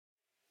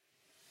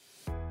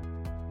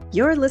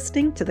You're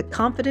listening to the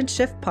Confident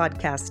Shift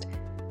podcast.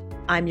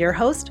 I'm your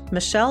host,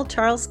 Michelle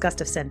Charles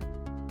Gustafson.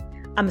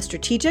 I'm a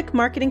strategic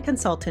marketing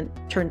consultant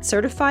turned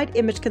certified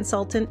image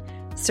consultant,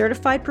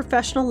 certified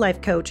professional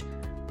life coach,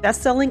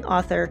 best-selling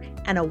author,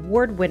 and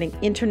award-winning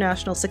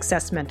international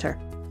success mentor.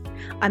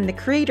 I'm the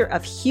creator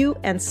of Hue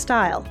and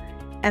Style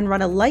and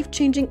run a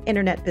life-changing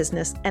internet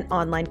business and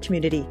online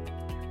community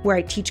where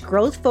I teach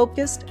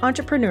growth-focused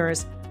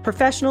entrepreneurs,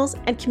 professionals,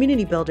 and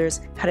community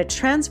builders how to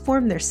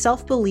transform their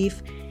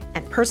self-belief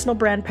and personal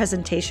brand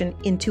presentation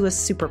into a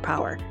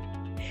superpower.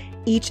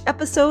 Each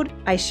episode,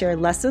 I share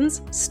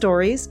lessons,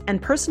 stories, and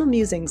personal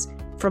musings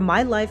from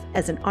my life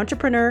as an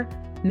entrepreneur,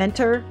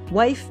 mentor,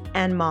 wife,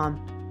 and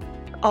mom,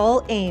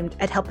 all aimed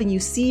at helping you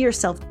see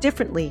yourself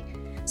differently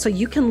so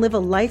you can live a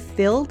life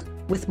filled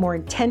with more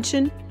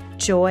intention,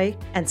 joy,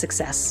 and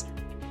success.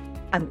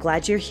 I'm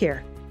glad you're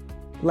here.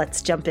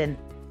 Let's jump in.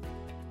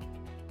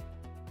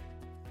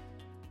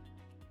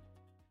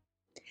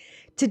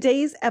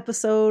 Today's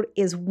episode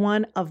is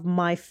one of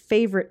my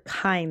favorite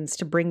kinds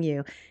to bring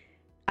you.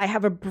 I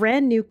have a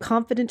brand new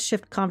Confident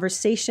Shift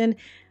conversation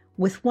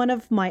with one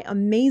of my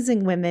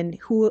amazing women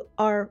who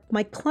are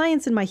my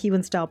clients in my Hue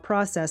and Style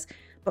process,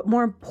 but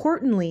more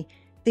importantly,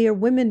 they are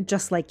women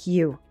just like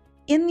you.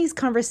 In these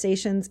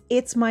conversations,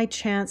 it's my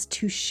chance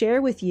to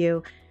share with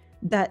you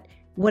that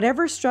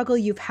whatever struggle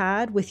you've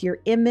had with your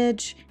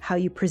image, how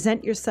you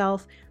present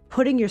yourself,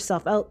 putting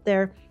yourself out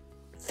there,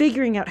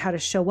 figuring out how to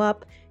show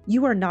up,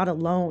 you are not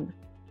alone.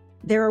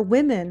 There are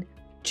women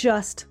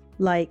just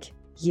like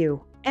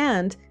you.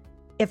 And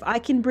if I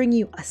can bring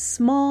you a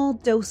small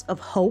dose of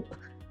hope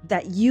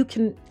that you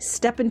can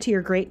step into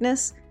your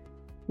greatness,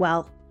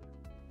 well,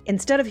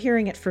 instead of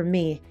hearing it from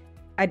me,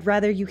 I'd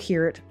rather you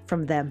hear it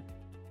from them.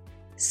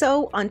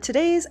 So on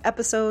today's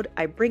episode,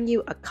 I bring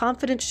you a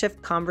Confident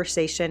Shift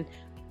conversation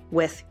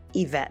with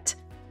Yvette.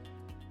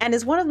 And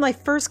as one of my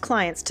first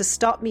clients to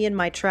stop me in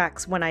my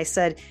tracks when I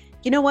said,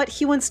 you know what,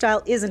 Hue and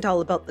Style isn't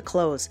all about the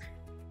clothes.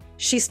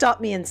 She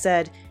stopped me and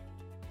said,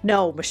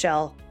 no,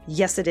 Michelle,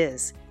 yes it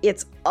is.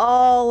 It's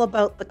all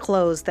about the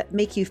clothes that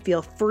make you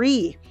feel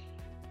free.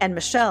 And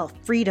Michelle,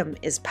 freedom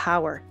is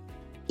power.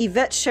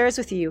 Yvette shares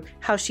with you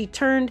how she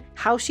turned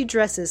how she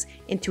dresses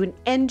into an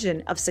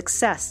engine of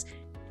success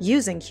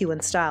using Hue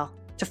and Style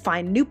to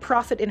find new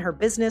profit in her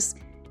business,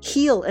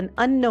 heal an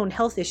unknown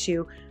health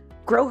issue,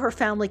 grow her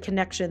family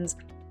connections,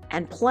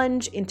 and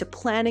plunge into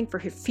planning for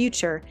her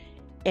future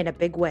in a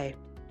big way.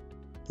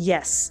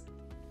 Yes,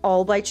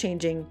 all by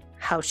changing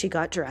how she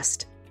got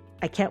dressed.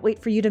 I can't wait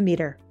for you to meet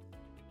her.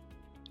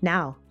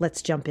 Now,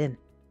 let's jump in.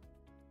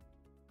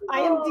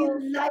 I am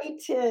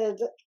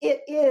delighted.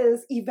 It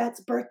is Yvette's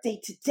birthday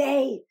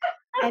today,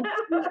 and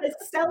she is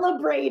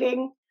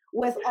celebrating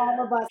with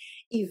all of us.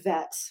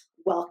 Yvette,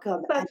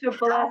 welcome. Such a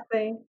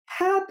blessing.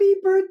 Happy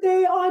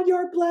birthday on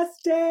your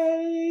blessed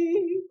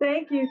day.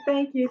 Thank you.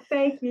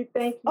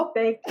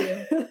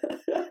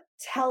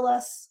 Tell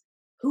us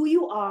who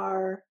you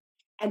are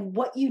and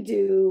what you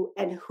do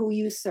and who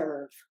you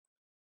serve.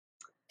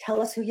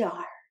 Tell us who you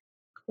are.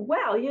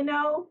 Well,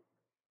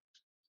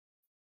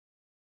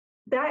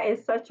 that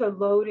is such a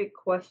loaded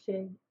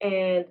question.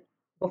 And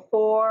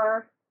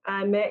before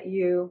I met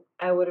you,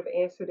 I would have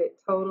answered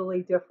it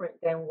totally different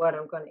than what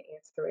I'm going to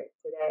answer it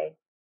today.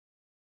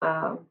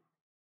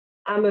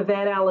 I'm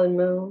Yvette Allen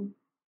Moon.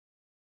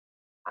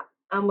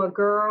 I'm a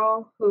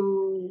girl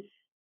who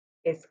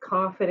is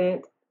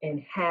confident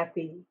and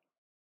happy.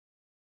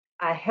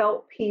 I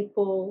help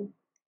people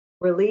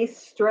release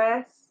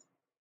stress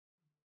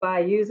by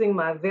using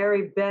my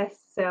very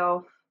best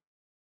self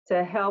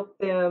to help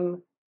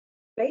them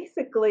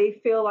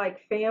basically feel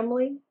like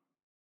family.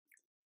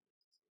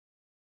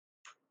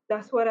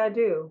 That's what I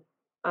do.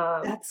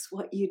 That's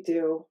what you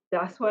do.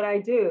 That's what I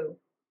do.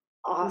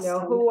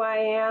 Awesome. Who I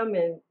am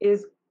and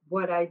is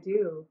what I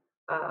do.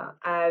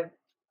 I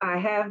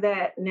have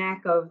that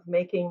knack of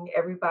making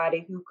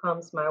everybody who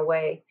comes my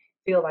way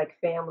feel like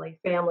family.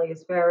 Family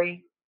is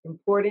very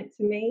important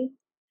to me.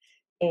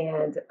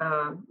 And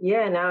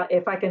now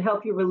if I can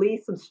help you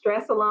release some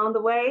stress along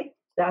the way,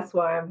 that's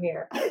why I'm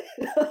here.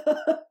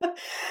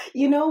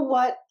 You know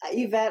what,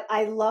 Yvette,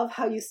 I love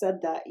how you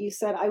said that. You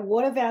said, I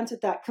would have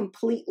answered that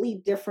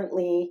completely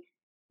differently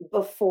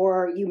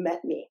before you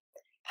met me.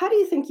 How do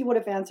you think you would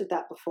have answered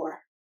that before?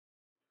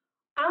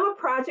 I'm a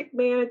project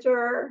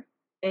manager,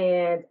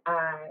 and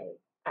I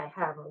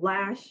have a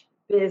lash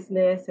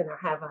business, and I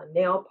have a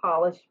nail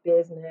polish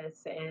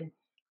business, and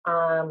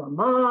I'm a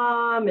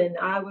mom, and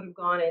I would have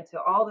gone into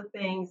all the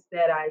things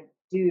that I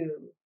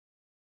do.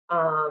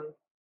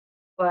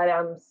 But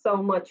I'm so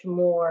much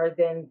more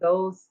than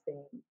those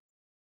things.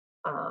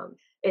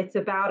 It's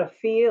about a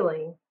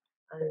feeling,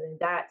 and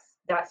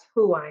that's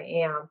who I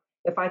am.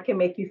 If I can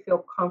make you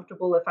feel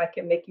comfortable, if I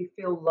can make you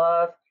feel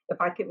loved,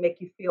 if I can make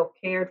you feel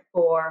cared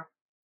for,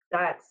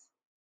 that's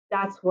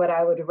what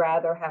I would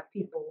rather have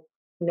people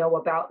know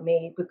about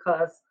me,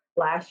 because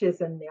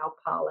lashes and nail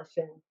polish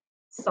and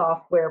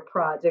software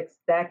projects,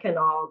 that can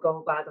all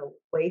go by the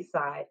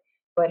wayside.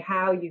 But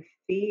how you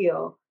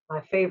feel,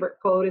 my favorite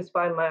quote is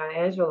by Maya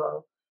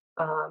Angelou,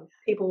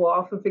 People will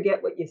often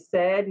forget what you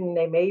said, and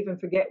they may even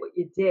forget what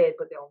you did,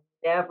 but they'll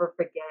never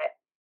forget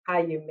how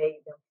you made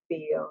them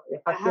feel.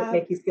 If I could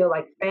make you feel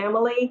like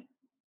family,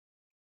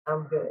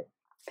 I'm good.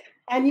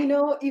 And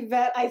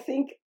Yvette, I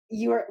think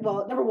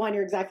well, number one,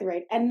 you're exactly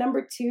right. And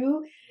number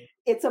two,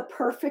 it's a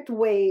perfect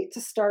way to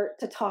start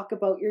to talk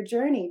about your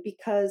journey,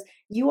 because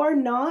you are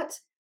not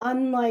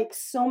unlike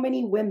so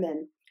many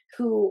women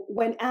who,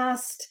 when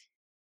asked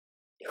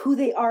who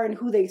they are and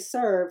who they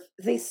serve,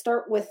 they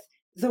start with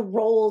the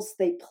roles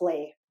they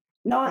play,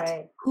 not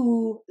Right.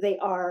 who they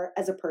are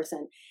as a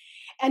person.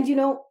 And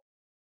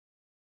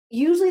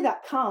usually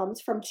that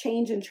comes from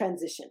change and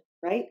transition,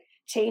 right?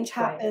 Change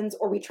Right. happens,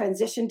 or we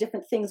transition,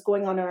 different things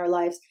going on in our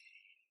lives.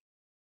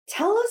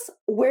 Tell us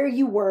where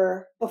you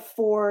were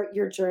before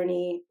your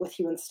journey with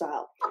Hue and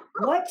Style.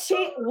 What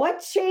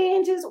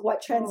changes, what Oh my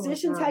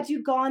transitions God. had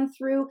you gone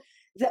through?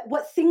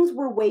 What things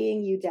were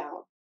weighing you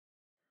down?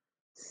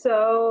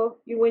 So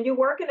when you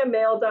work in a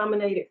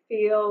male-dominated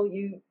field,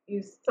 you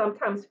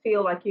sometimes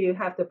feel like you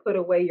have to put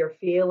away your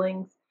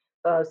feelings,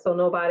 so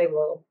nobody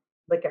will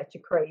look at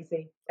you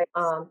crazy.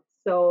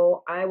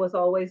 So I was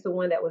always the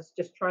one that was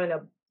just trying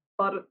to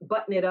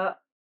button it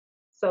up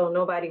so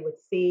nobody would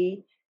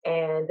see.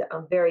 And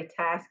I'm very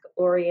task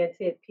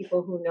oriented.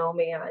 People who know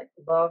me, I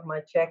love my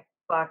check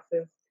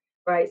boxes,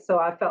 right? So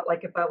I felt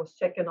like if I was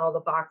checking all the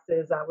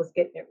boxes, I was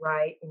getting it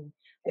right. And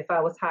if I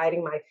was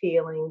hiding my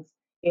feelings,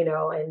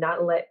 and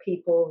not let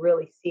people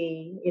really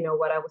see,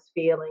 what I was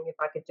feeling, if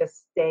I could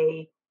just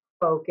stay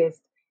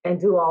focused and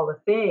do all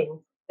the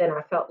things, then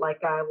I felt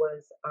like I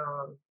was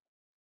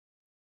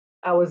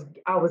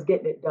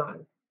getting it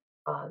done.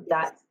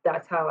 Yes.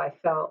 That's how I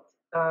felt.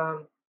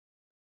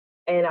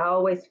 And I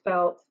always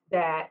felt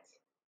that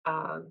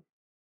um,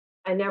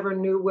 I never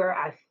knew where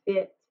I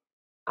fit.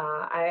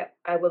 I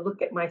would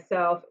look at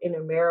myself in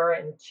a mirror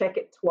and check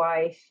it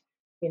twice.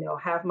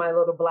 Have my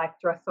little black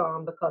dress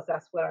on because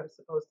that's what I'm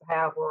supposed to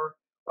have, or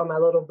my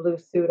little blue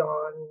suit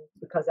on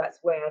because that's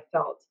the way I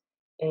felt,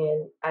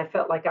 and I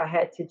felt like I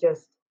had to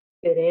just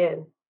fit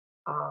in,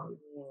 um,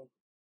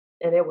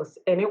 and it was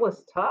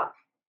tough.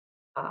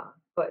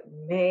 But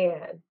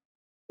man,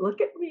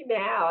 look at me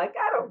now. I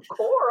got a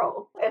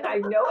coral, and I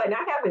know, and I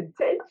have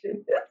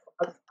intention.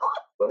 That's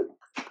awesome.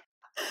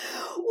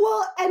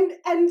 Well,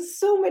 and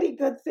so many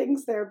good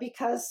things there,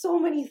 because so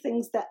many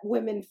things that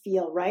women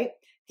feel, right?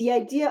 The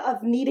idea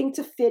of needing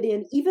to fit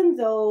in, even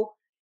though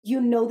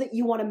you know that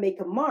you want to make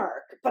a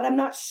mark, but I'm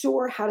not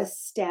sure how to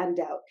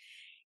stand out.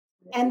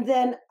 And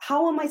then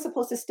how am I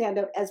supposed to stand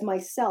out as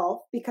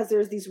myself, because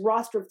there's these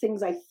roster of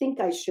things I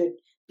think I should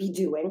be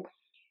doing.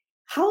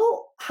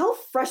 How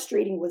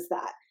frustrating was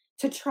that,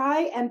 to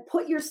try and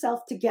put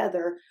yourself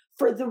together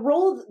for the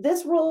role?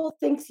 This role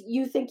thinks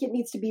you think it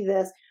needs to be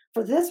this.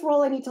 For this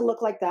role, I need to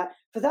look like that.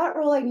 For that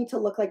role, I need to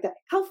look like that.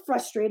 How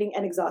frustrating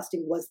and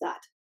exhausting was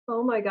that?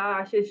 Oh my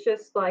gosh, it's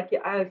just like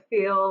I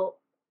feel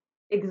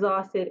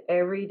exhausted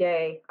every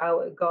day. I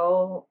would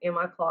go in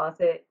my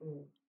closet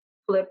and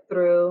flip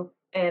through.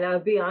 And I'll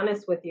be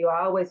honest with you,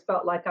 I always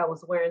felt like I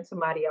was wearing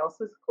somebody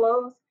else's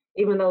clothes,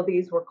 even though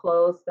these were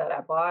clothes that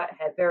I bought,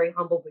 had very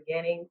humble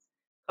beginnings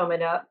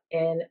coming up.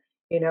 And,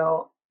 you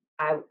know,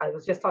 I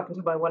was just talking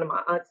to one of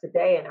my aunts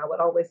today, and I would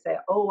always say,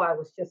 oh, I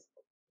was just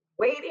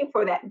waiting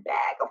for that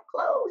bag of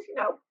clothes,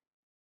 Yeah.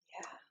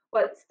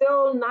 but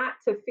still not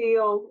to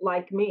feel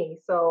like me.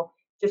 So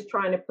just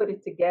trying to put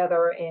it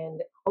together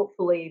and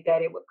hopefully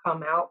that it would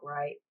come out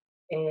right.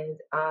 And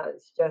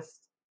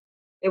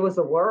it was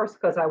the worst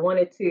because I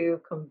wanted to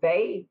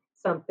convey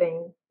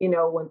something,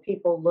 when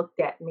people looked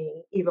at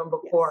me, even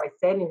Yes. before I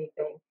said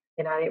anything.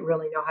 And I didn't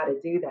really know how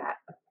to do that.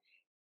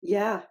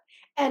 Yeah.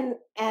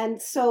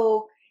 And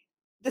so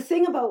the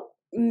thing about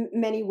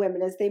many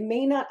women is they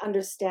may not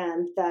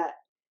understand that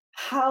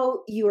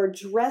how you are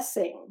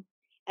dressing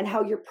and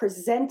how you're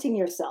presenting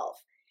yourself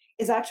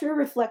is actually a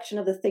reflection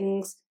of the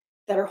things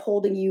that are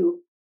holding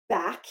you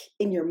back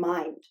in your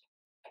mind.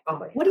 Oh,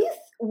 What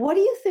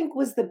do you think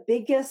was the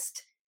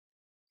biggest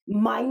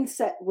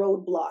mindset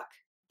roadblock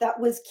that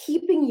was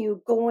keeping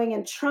you going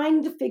and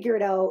trying to figure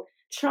it out,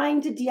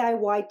 trying to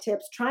DIY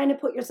tips, trying to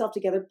put yourself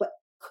together, but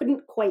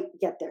couldn't quite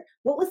get there?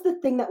 What was the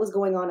thing that was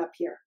going on up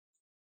here?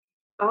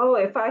 Oh,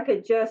 if I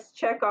could just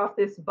check off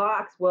this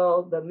box.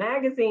 Well, the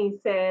magazine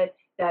said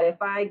that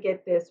if I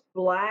get this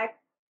black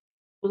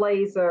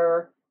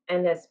blazer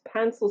and this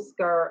pencil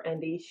skirt and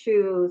these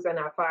shoes, and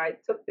if I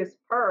took this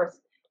purse,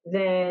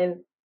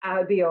 then I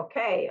would be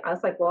okay. I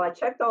was like, well, I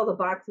checked all the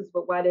boxes,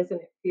 but why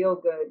doesn't it feel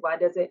good? Why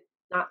does it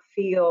not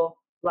feel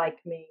like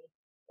me?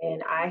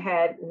 And I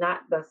had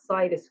not the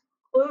slightest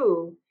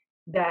clue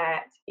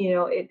that,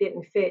 it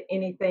didn't fit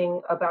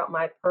anything about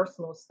my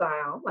personal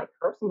style. I'm like,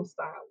 personal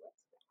style?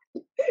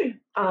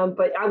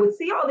 But I would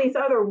see all these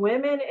other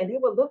women and they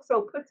would look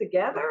so put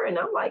together. And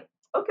I'm like,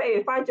 okay,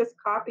 if I just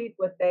copied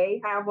what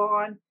they have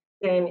on,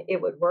 then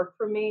it would work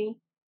for me.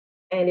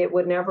 And it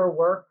would never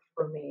work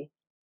for me.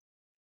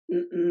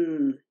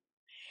 Mm-mm.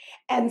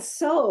 And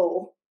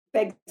so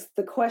begs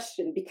the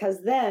question,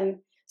 because then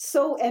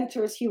so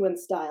enters Hue and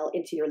Style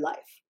into your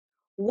life.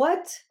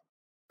 What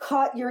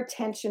caught your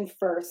attention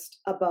first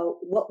about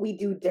what we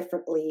do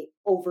differently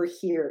over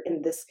here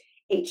in this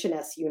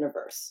H&S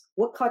universe?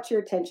 What caught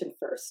your attention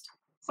first?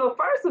 So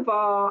first of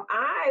all,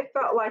 I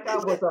felt like I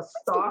was a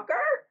stalker.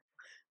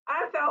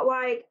 I felt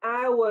like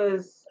I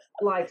was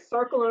like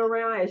circling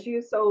around, as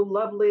you so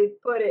lovely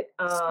put it,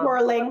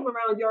 Swirling. circling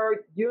around your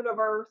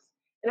universe.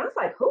 And I was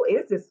like, who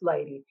is this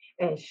lady?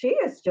 And she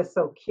is just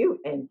so cute.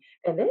 And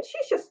then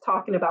she's just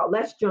talking about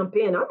let's jump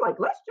in. I'm like,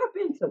 let's jump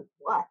into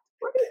what?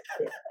 What is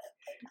this?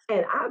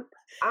 And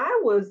I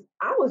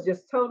was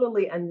just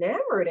totally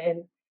enamored.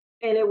 And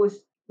it was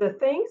the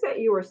things that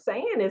you were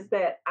saying is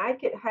that I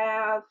could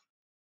have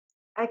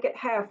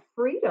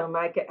freedom,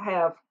 I could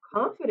have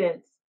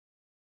confidence.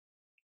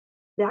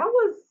 That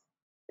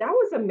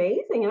was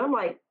amazing, and I'm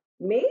like,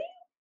 "Me?"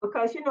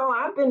 Because,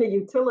 I've been a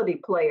utility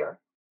player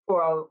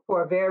for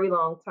a very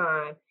long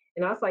time,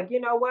 and I was like, "You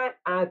know what?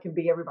 I can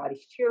be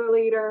everybody's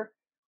cheerleader.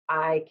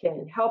 I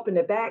can help in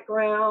the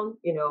background.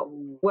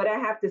 Mm. What I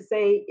have to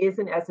say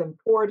isn't as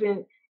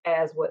important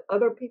as what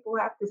other people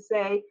have to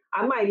say.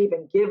 I might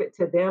even give it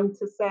to them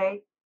to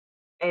say,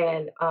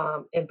 and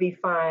be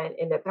fine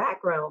in the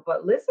background.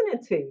 But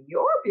listening to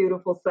your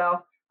beautiful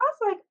self, I was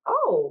like,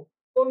 oh,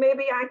 well,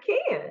 maybe I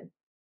can.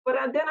 But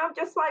then I'm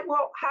just like,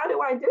 well, how do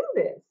I do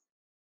this? And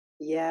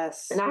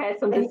Yes. I had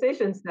some And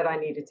decisions that I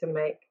needed to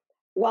make.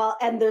 well,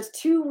 and there's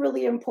two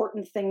really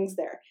important things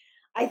there.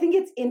 I think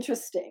it's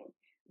interesting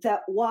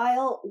that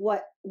while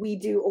what we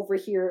do over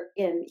here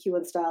in Hue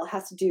and Style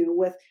has to do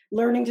with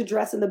learning to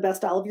dress in the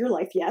best style of your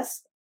life,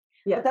 yes,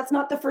 but Yes, that's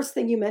not the first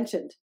thing you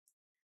mentioned.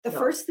 The no.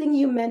 first thing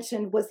you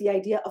mentioned was the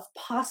idea of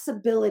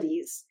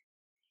possibilities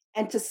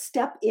and to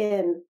step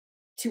in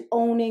to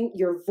owning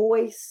your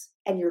voice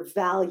and your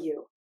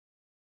value.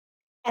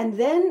 And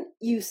then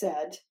you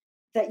said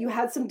that you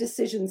had some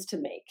decisions to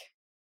make.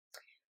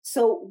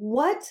 So,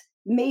 what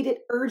made it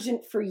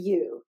urgent for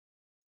you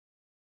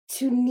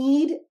to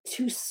need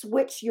to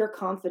switch your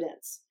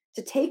confidence,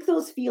 to take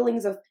those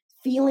feelings of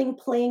feeling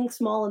playing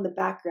small in the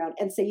background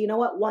and say, you know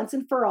what, once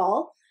and for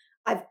all,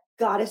 I've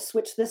got to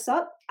switch this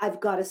up. I've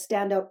got to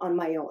stand out on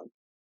my own.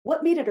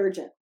 What made it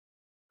urgent?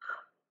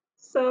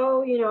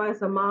 So,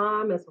 as a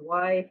mom, as a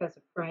wife, as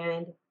a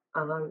friend,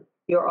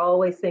 you're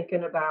always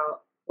thinking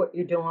about what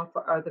you're doing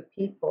for other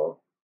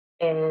people.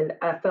 And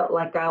I felt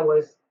like I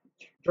was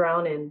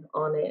drowning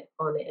on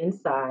the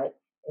inside,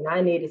 and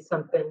I needed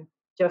something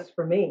just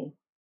for me.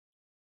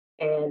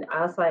 And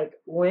I was like,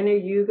 when are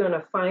you going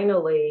to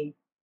finally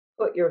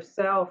put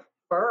yourself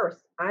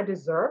first? I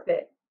deserve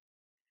it.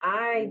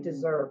 I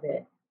deserve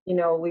it.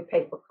 We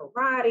pay for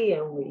karate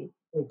and we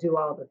do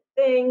all the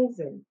things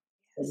and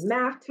Yes.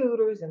 math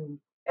tutors and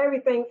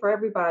everything for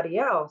everybody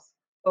else.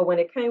 But when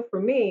it came for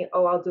me,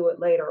 oh, I'll do it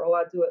later. Oh,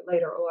 I'll do it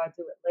later. Oh, I'll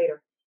do it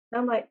later.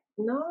 And I'm like,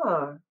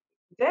 no,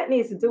 that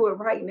needs to do it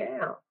right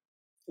now.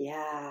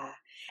 Yeah.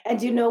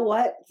 And you know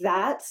what?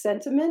 That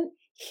sentiment,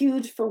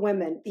 huge for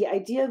women. The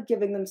idea of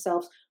giving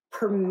themselves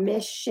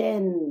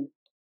permission,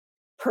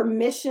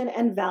 permission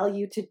and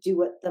value to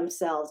do it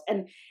themselves.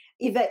 And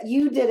Yvette,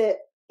 you did it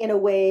in a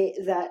way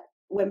that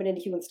women in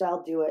Human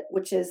Style do it,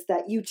 which is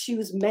that you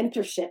choose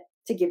mentorship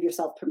to give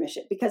yourself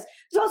permission because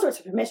there's all sorts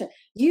of permission.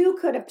 You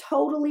could have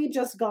totally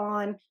just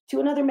gone to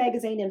another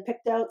magazine and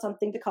picked out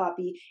something to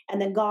copy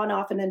and then gone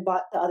off and then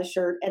bought the other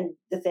shirt and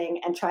the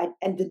thing and tried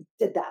and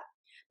did that.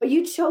 But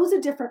you chose a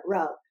different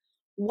route.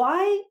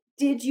 Why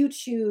did you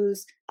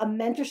choose a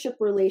mentorship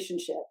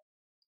relationship,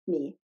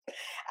 me,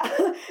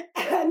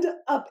 and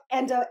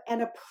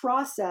a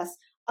process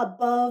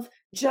above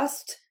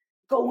just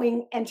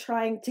going and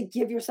trying to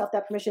give yourself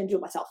that permission and do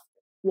it myself? Oh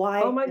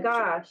Why my mentorship?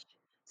 gosh.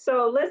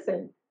 So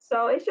listen,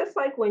 so it's just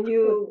like when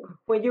you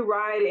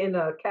ride in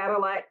a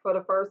Cadillac for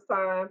the first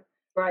time,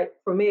 right?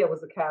 For me it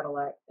was a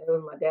Cadillac. It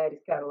was my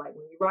daddy's Cadillac.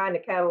 When you ride in a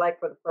Cadillac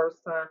for the first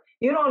time,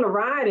 you don't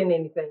ride in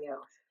anything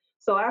else.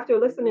 So after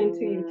listening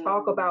to you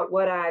talk Mm, about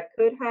what I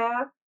could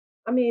have,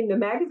 I mean the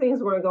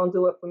magazines weren't gonna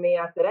do it for me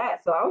after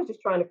that. So I was just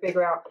trying to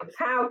figure out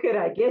how could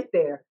I get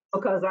there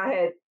because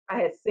I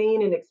had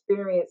seen and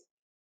experienced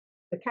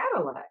the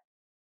Cadillac.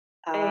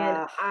 And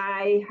ah.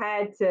 I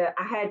had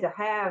to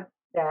have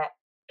that.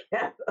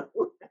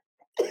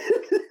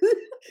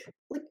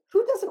 Like,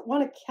 who doesn't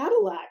want a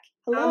Cadillac?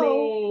 I Hello?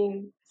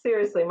 mean,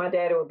 seriously, my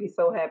daddy would be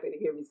so happy to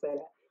hear me say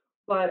that.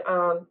 But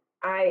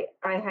I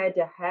had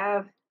to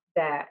have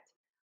that.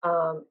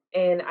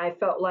 And I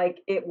felt like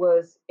it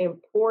was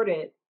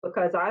important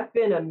because I've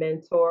been a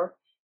mentor,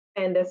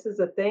 and this is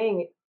a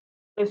thing.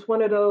 It's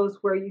one of those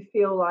where you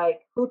feel like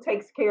who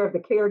takes care of the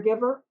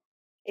caregiver?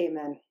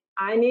 Amen.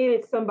 I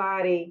needed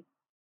somebody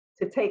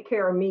to take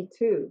care of me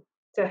too,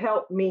 to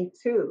help me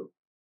too.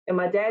 And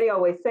my daddy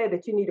always said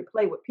that you need to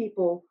play with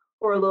people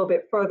who are a little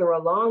bit further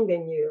along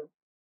than you,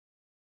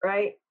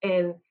 right?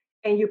 And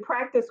you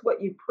practice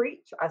what you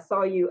preach. I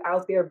saw you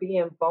out there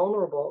being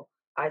vulnerable.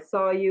 I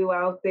saw you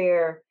out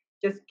there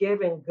just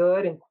giving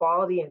good and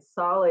quality and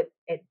solid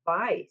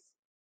advice.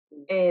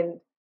 And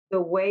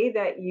the way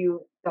that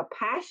the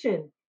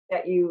passion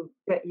that you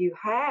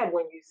had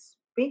when you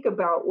speak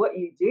about what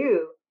you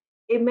do,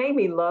 it made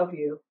me love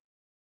you.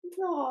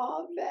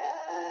 Oh,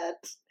 man.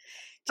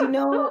 Do you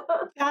know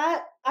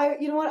that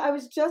you know what? I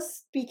was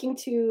just speaking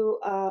to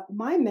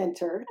my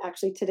mentor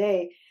actually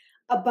today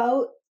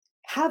about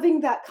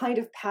having that kind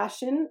of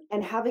passion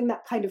and having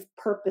that kind of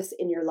purpose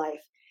in your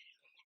life.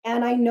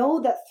 And I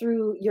know that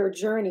through your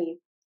journey,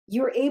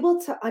 you're able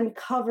to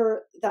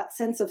uncover that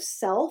sense of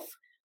self,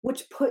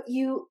 which put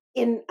you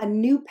in a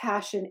new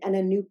passion and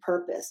a new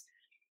purpose.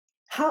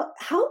 How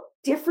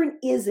different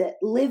is it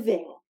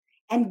living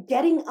and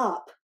getting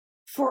up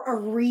for a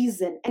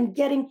reason and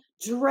getting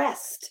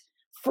dressed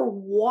for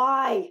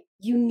why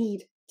you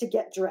need to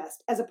get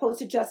dressed as opposed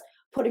to just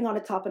putting on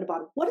a top and a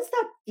bottom? What does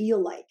that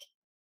feel like?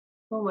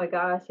 Oh my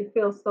gosh, it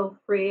feels so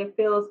free. It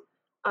feels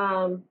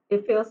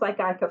like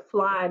I could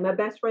fly. My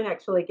best friend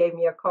actually gave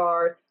me a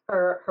card.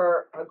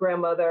 Her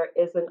grandmother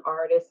is an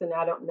artist, and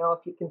I don't know if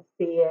you can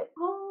see it.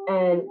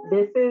 And Oh,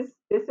 this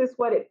is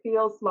what it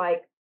feels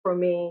like for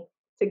me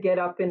to get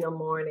up in the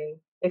morning.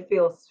 It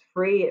feels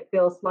free. It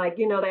feels like,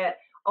 that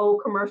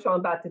old commercial. I'm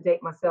about to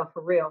date myself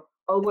for real.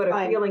 Oh, what a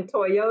fine. feeling,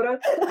 Toyota,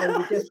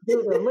 when you just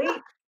do the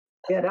leap.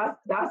 Yeah,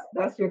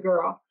 that's your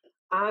girl.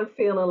 I'm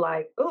feeling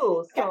like,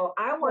 ooh, Yeah, so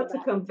I love want to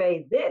that.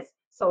 convey this,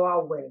 so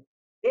I'll wear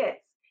this,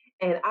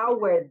 and I'll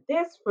wear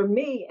this for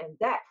me and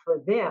that for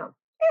them.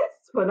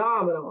 It's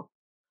phenomenal.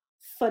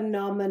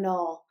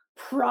 Phenomenal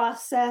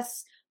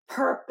process,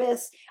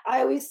 purpose.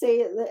 I always say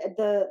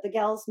the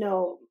gals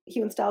know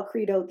human style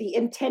credo. The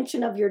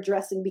intention of your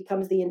dressing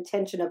becomes the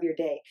intention of your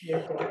day, Your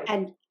day.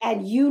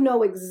 and you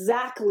know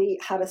exactly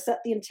how to set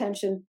the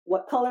intention,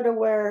 what color to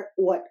wear,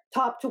 what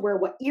top to wear,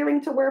 what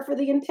earring to wear for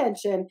the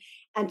intention,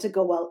 and to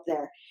go out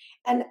there.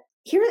 And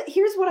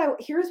here's what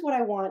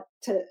I want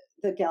to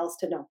the gals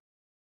to know,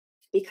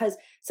 because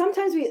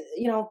sometimes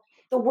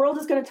the world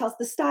is going to tell us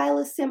the style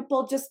is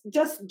simple,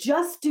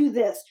 just do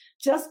this,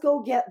 just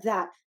go get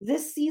that,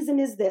 this season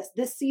is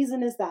this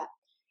season is that.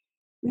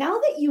 Now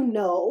that you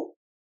know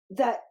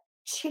that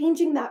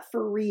changing that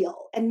for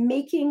real and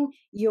making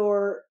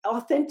your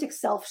authentic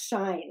self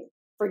shine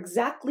for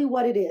exactly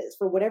what it is,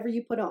 for whatever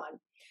you put on,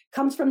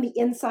 comes from the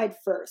inside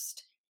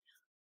first.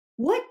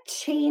 What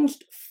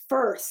changed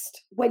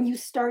first when you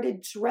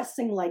started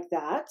dressing like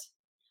that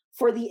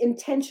for the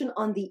intention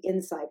on the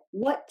inside?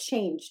 What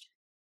changed?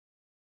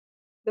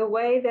 The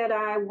way that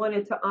I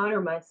wanted to honor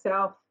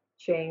myself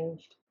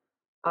changed.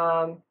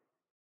 Um,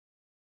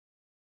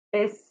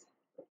 it's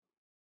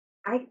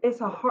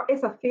it's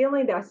a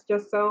feeling that's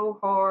just so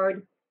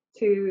hard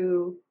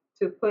to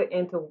put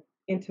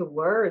into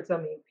words. I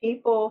mean,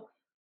 people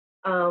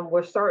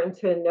were starting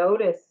to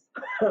notice,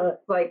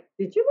 like,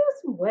 did you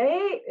lose some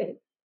weight? And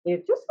you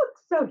just look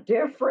so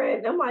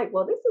different. I'm like,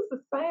 well, this is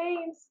the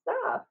same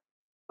stuff,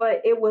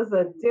 but it was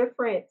a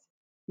different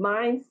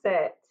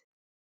mindset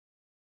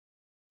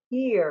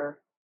here.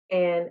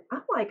 And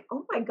I'm like,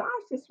 oh my gosh,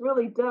 this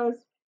really does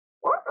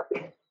work.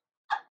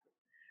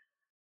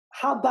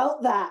 How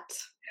about that?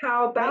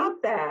 How Right?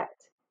 about that?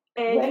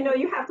 And When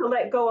you have to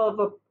let go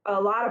of a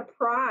lot of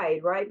pride,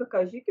 right?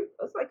 Because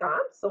it's like, I'm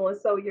so and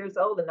so years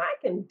old and I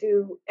can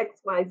do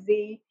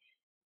XYZ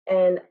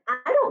and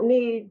I don't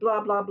need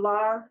blah, blah,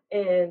 blah.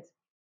 And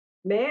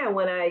man,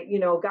 when I,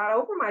 got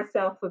over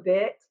myself a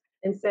bit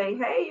and say,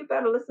 hey, you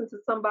better listen to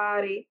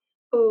somebody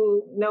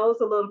who knows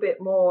a little bit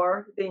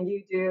more than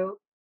you do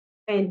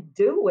and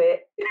do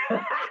it.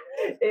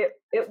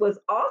 It was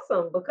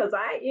awesome because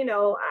I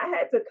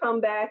had to come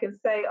back and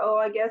say, oh,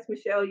 I guess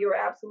Michelle, you're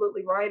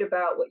absolutely right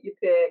about what you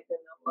picked. And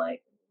I'm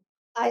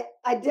like,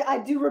 I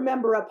do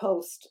remember a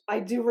post. I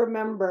do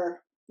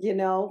remember,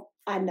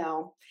 I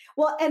know.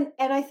 Well, and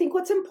I think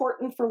what's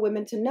important for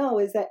women to know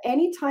is that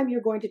anytime you're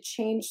going to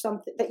change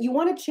something, that you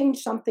want to change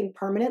something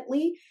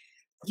permanently,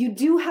 you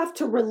do have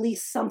to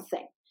release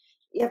something.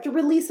 You have to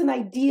release an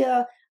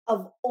idea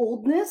of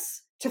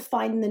oldness to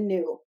find the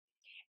new.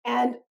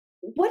 And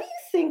what do you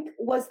think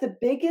was the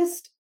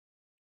biggest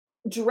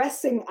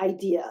dressing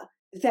idea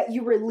that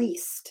you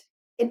released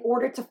in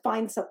order to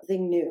find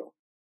something new?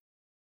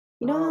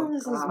 You know how oh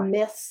there's these gosh.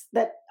 myths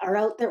that are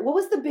out there? What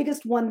was the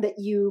biggest one that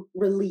you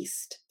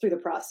released through the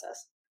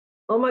process?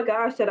 Oh my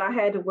gosh, that I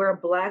had to wear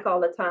black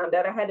all the time,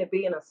 that I had to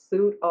be in a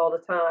suit all the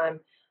time.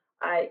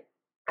 I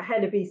I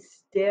had to be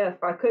stiff.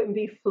 I couldn't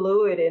be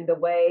fluid in the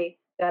way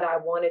that I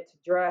wanted to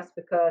dress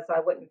because I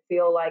wouldn't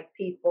feel like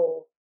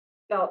people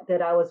felt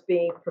that I was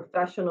being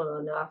professional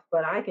enough.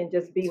 But I can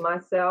just be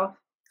myself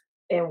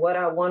and what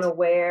I want to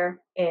wear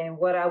and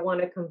what I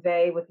want to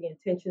convey with the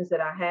intentions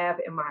that I have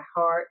in my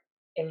heart.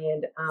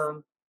 And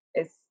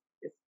it's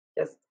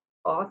just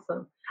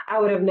awesome. I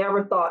would have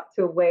never thought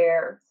to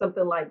wear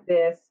something like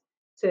this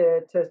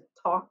to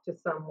talk to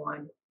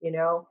someone,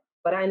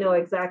 but I know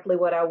exactly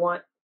what I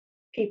want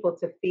people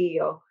to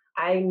feel.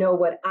 I know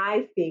what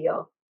I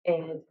feel,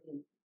 and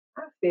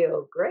I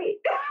feel great.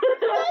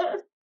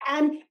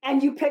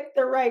 And you picked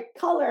the right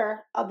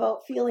color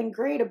about feeling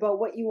great about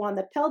what you want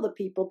to tell the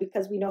people,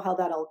 because we know how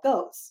that all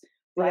goes,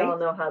 We right? all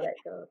know how that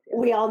goes. Yeah.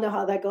 We all know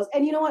how that goes.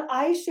 And you know what?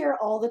 I share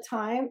all the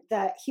time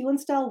that Hue and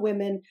Style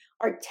women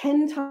are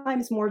 10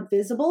 times more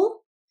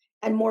visible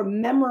and more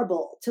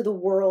memorable to the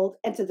world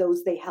and to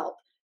those they help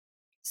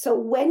So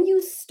when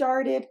you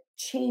started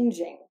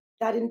changing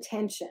that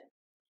intention,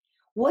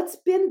 what's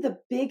been the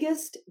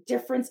biggest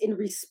difference in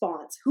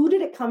response? Who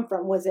did it come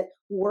from? Was it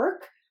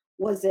work?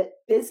 Was it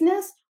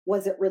business?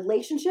 Was it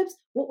relationships?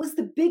 What was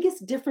the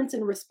biggest difference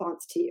in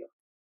response to you?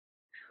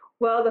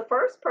 Well, the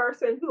first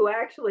person who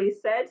actually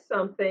said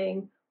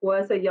something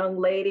was a young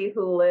lady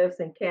who lives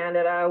in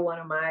Canada, one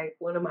of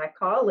my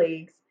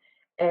colleagues,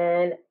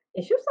 and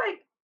she was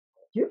like,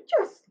 "You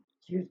just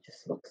you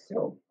just look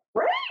so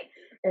great."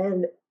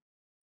 And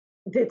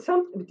did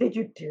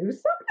you do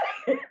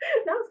something?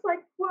 And I was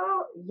like,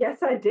 well, yes,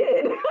 I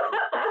did.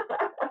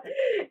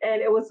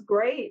 And it was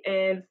great.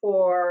 And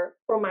for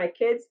my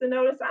kids to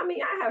notice, I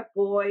mean, I have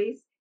boys,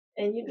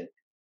 and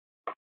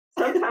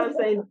sometimes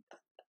they,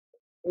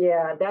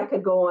 yeah, that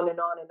could go on and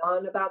on and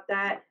on about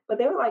that. But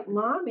they were like,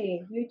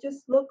 Mommy, you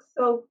just look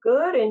so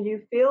good, and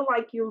you feel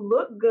like you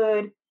look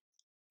good,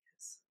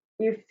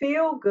 you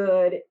feel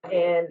good.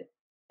 And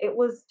it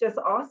was just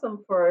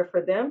awesome for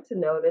them to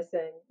notice.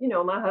 And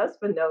my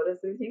husband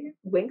notices, he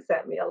winks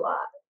at me a lot.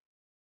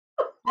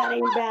 That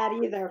ain't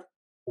bad either.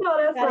 No,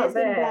 that's That not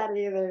isn't bad. bad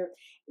either.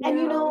 And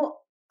Yeah.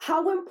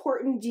 how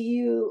important do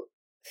you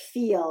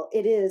feel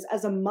it is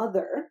as a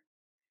mother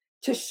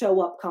to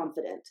show up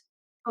confident?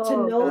 To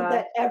Oh know gosh.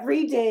 that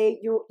every day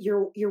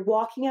you're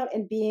walking out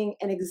and being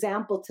an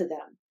example to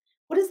them.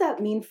 What does that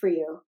mean for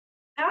you?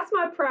 That's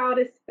my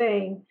proudest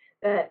thing,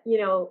 that,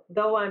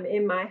 though I'm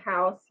in my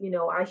house,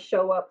 I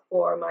show up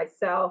for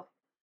myself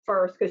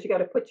first, because you got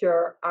to put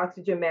your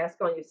oxygen mask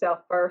on yourself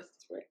first.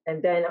 That's right.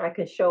 And then I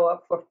can show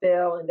up for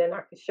Phil, and then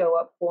I can show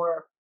up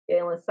for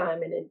Galen,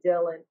 Simon, and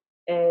Dylan.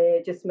 And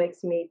it just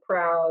makes me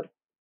proud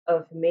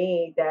of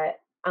me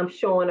that I'm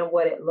showing them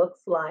what it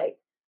looks like.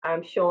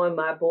 I'm showing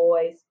my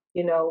boys,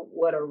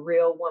 what a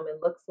real woman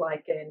looks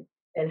like,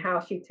 and how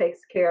she takes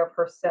care of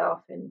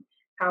herself, and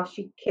how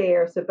she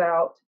cares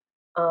about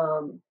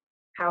um,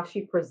 how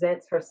she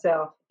presents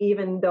herself.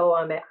 Even though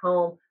I'm at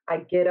home, I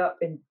get up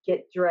and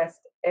get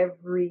dressed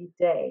every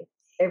day.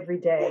 Yes.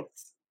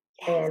 Yes.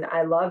 And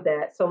I love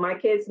that. So my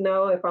kids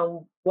know if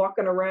I'm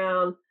walking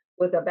around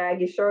with a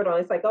baggy shirt on,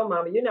 it's like, oh,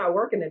 Mama, you're not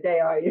working today,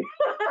 are you?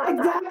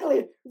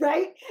 Exactly,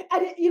 right?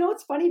 And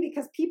it's funny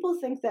because people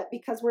think that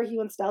because we're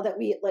human style that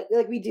we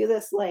like we do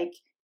this like,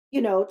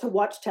 to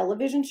watch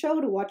television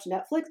show, to watch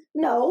Netflix.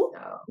 No,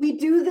 No. we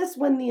do this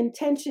when the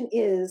intention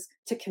is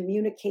to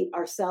communicate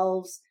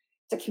ourselves,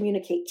 to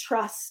communicate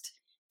trust,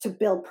 to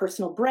build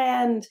personal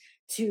brand,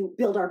 to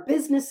build our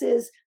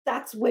businesses.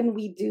 That's when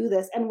we do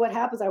this. And what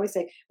happens, I always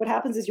say, what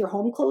happens is your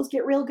home clothes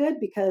get real good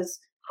because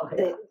Oh,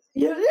 yeah.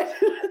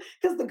 the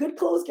because the good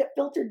clothes get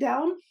filtered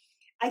down.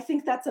 I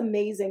think that's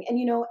amazing. And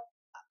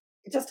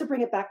just to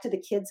bring it back to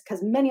the kids,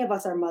 because many of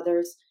us are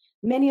mothers,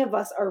 many of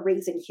us are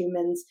raising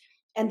humans,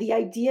 and the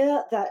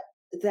idea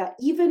that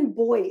even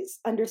boys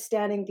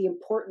understanding the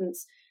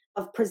importance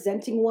of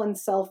presenting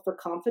oneself for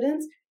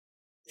confidence,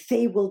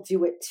 they will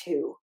do it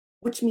too,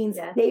 which means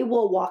Yes. they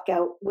will walk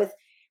out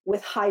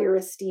with higher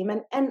esteem.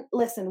 And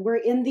listen, we're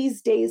in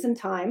these days and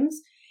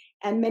times,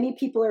 and many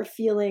people are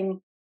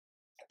feeling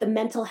the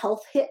mental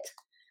health hit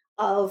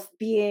of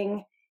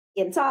being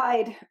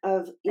inside,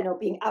 of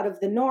being out of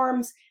the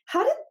norms.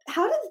 How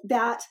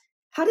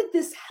did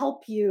this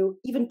help you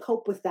even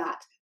cope with that?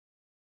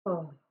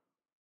 Oh.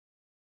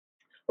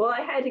 Well,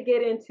 I had to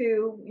get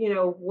into,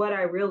 what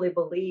I really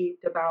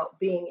believed about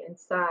being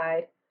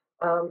inside,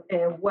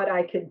 and what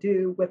I could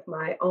do with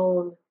my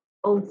own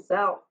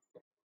self.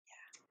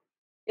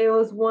 It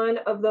was one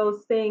of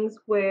those things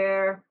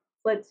where,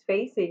 let's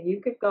face it,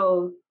 you could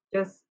go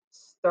just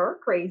stir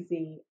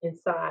crazy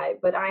inside,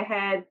 but I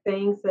had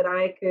things that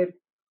I could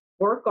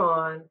work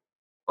on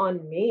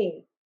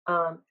me,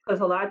 because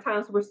a lot of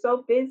times we're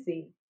so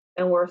busy,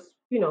 and we're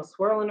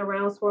swirling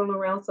around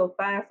so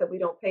fast that we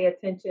don't pay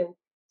attention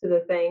to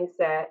the things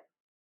that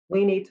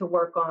we need to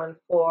work on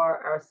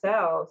for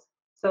ourselves.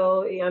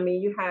 So, I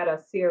mean, you had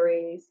a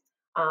series,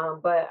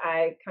 but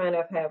I kind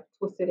of have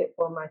twisted it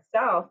for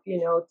myself,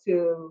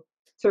 to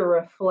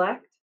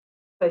reflect,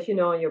 because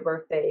on your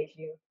birthdays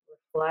you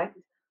reflect,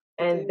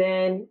 I and do.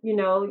 then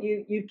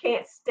you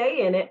can't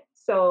stay in it,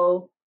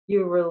 so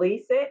you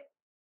release it.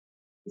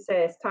 You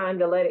say it's time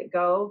to let it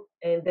go,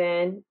 and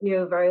then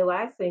the very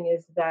last thing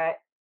is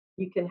that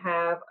you can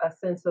have a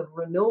sense of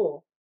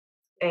renewal,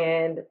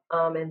 and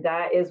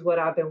that is what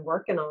I've been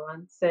working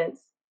on since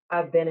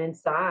I've been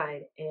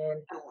inside,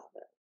 and I love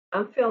it.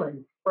 I'm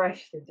feeling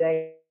fresh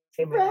today,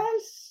 man.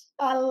 Fresh.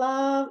 I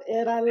love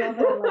it. I love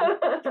it. I love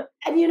it.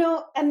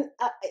 And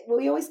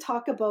we always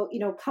talk about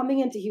coming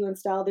into human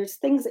style. There's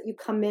things that you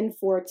come in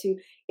for to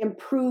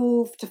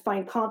improve, to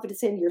find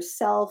confidence in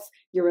yourself,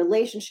 your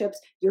relationships,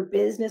 your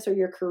business, or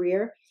your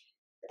career.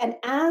 And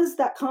as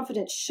that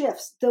confidence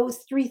shifts,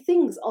 those three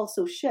things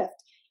also shift.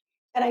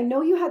 And I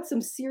know you had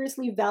some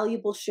seriously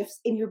valuable shifts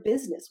in your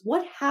business.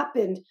 What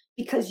happened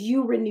because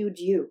you renewed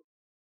you?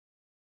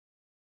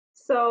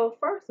 So,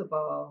 first of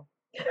all,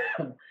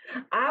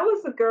 I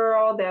was a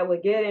girl that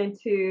would get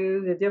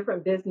into the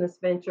different business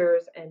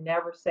ventures and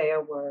never say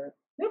a word.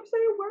 Never say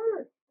a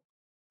word.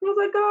 I was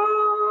like,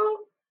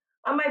 oh,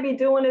 I might might be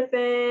doing a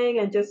thing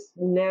and just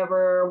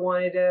never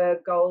wanted to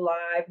go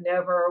live,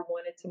 never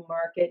wanted to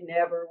market,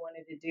 never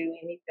wanted to do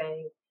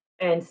anything.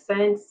 And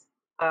since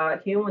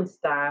Human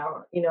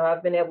Style,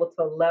 I've been able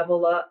to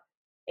level up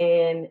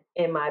in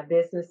my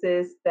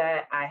businesses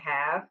that I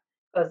have,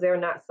 because they're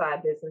not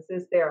side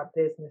businesses, they are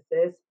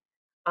businesses.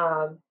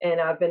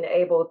 And I've been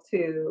able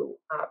to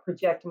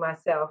project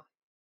myself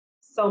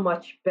so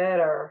much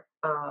better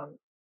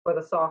for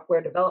the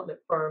software development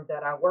firm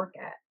that I work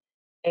at.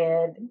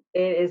 And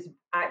it is,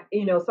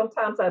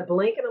 sometimes I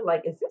blink and I'm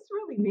like, is this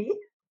really me?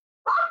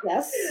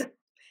 Yes.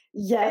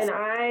 Yes.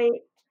 And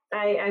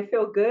I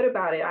feel good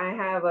about it. I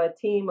have a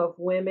team of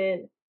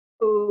women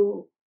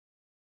who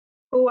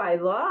who I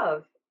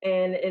love,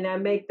 and I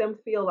make them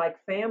feel like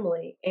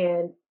family,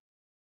 and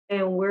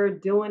we're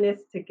doing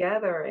this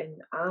together,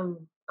 and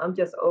I'm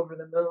just over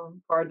the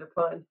moon, pardon the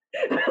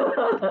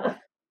pun.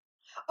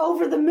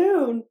 Over the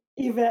moon,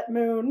 Yvette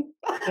Moon.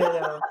 you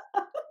know,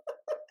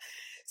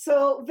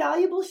 So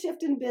valuable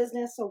shift in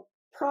business, so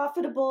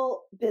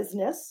profitable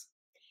business,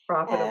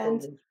 and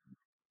Profitable.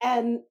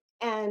 and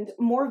and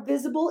more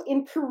visible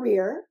in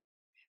career,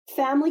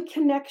 family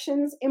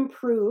connections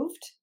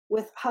improved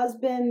with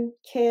husband,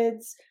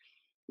 kids.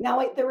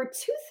 Now, there were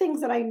two things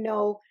that I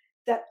know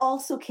that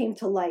also came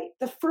to light.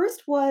 The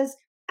first was,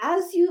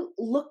 as you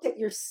looked at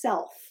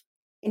yourself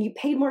and you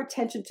paid more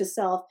attention to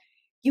self,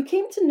 you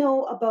came to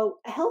know about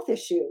a health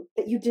issue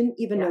that you didn't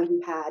even know Yeah,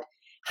 you had. I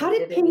How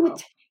did didn't know.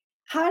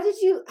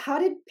 how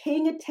did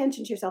paying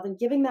attention to yourself and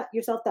giving that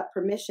yourself that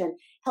permission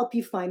help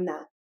you find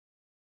that?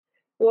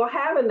 Well,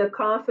 having the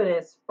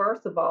confidence,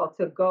 first of all,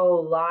 to go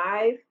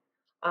live,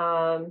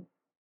 um,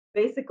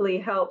 basically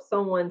help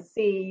someone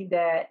see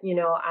that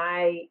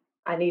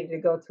I needed to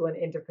go to an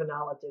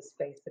endocrinologist,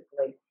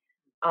 basically,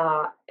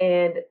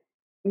 and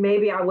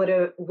maybe I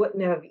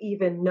wouldn't have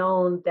even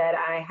known that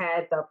I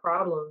had the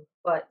problem,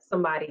 but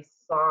somebody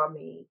saw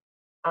me.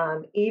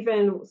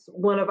 Even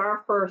one of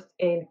our first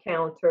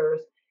encounters,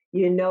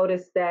 you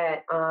noticed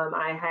that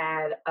I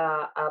had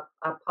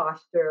a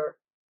posture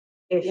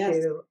Yes,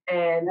 issue,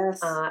 and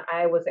yes,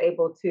 I was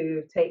able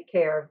to take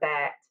care of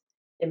that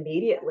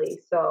immediately.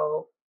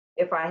 So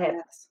if I had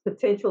yes.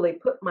 potentially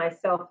put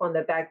myself on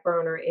the back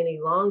burner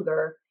any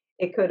longer,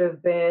 it could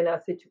have been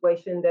a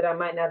situation that I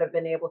might not have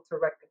been able to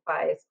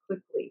rectify as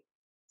quickly.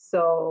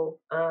 So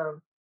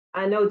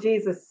I know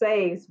Jesus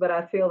saves, but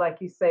I feel like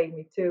you saved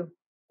me too.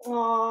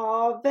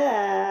 Oh,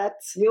 bet.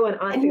 You and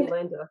And Auntie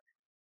Linda.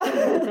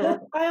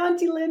 Hi,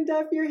 Auntie Linda,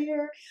 if you're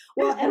here.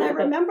 Well, and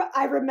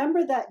I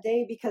remember that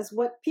day because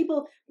what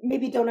people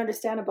maybe don't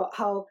understand about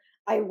how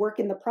I work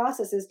in the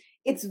process is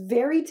it's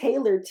very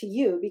tailored to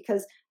you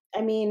because I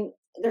mean,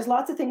 there's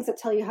lots of things that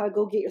tell you how to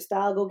go get your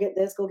style, go get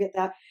this, go get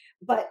that.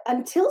 But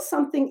until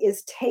something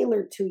is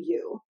tailored to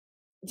you,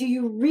 do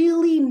you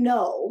really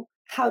know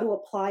how to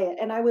apply it?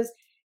 And I was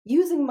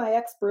using my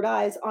expert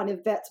eyes on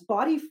Yvette's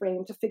body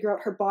frame to figure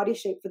out her body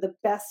shape for the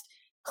best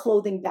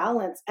clothing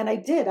balance. And I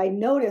did. I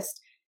noticed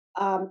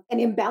an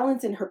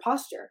imbalance in her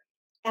posture.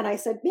 And I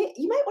said,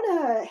 you might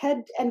want to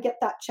head and get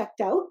that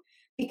checked out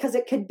because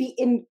it could be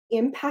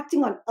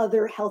impacting on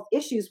other health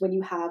issues when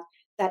you have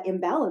that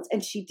imbalance.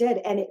 And she did.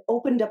 And it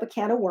opened up a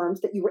can of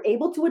worms that you were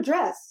able to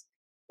address.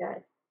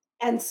 Yes.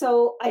 And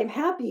so I'm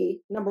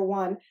happy, number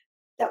one,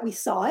 that we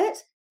saw it,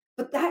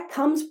 but that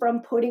comes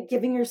from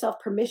giving yourself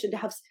permission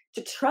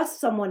to trust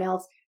someone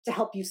else to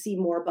help you see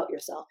more about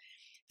yourself.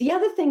 The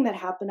other thing that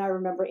happened, I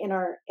remember in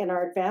our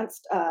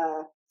advanced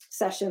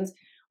sessions,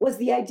 was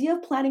the idea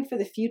of planning for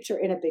the future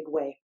in a big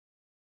way.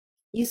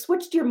 You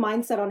switched your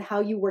mindset on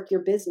how you work your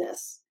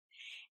business,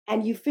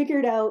 and you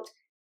figured out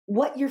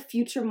what your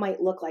future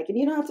might look like. And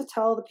you don't have to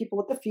tell the people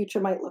what the future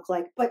might look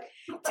like, but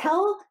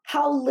tell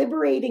how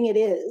liberating it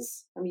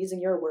is. I'm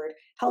using your word,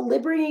 how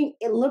liberating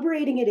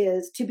it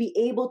is to be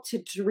able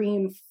to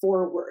dream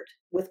forward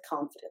with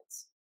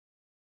confidence.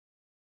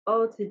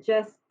 Oh, to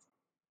just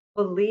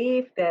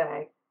believe that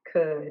I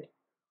could,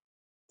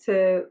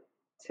 to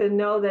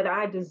know that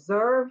I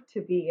deserve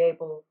to be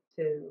able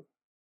to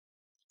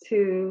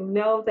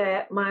know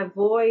that my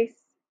voice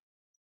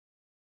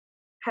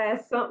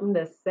has something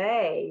to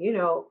say.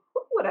 Who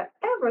would have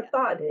ever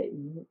thought that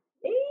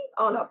me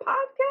on a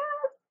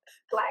podcast,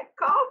 black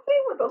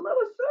coffee with a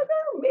little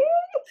sugar, me?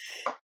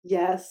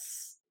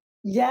 Yes.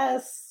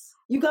 Yes.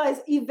 You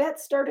guys, Yvette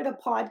started a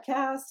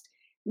podcast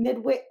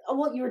midway. Oh,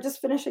 well, you were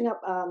just finishing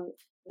up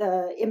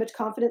the image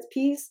confidence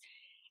piece.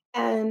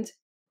 And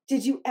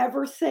did you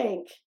ever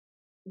think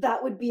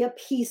that would be a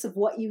piece of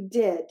what you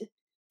did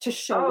to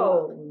show up?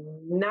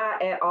 Oh,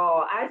 not at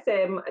all. I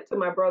said to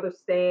my brother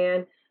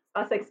Stan,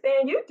 I said,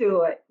 Stan, you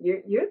do it.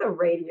 You're the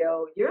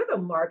radio. You're the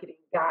marketing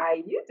guy.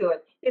 You do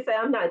it. He said,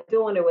 I'm not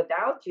doing it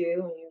without you.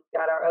 And you've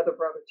got our other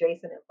brother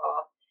Jason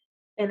involved.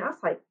 And I was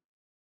like,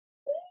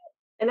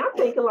 and I'm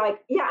thinking like,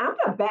 yeah, I'm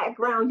the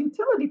background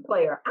utility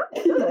player.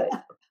 I'm good.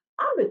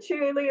 I'm the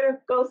cheerleader.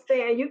 Go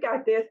Stan, you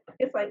got this.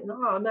 It's like, no,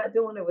 I'm not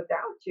doing it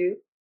without you.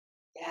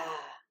 Yeah.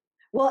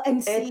 Well, and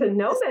And see, to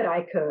know that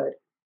I could.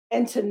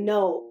 and to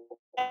know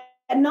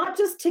And not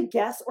just to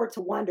guess or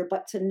to wonder,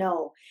 but to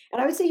know.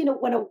 And I would say,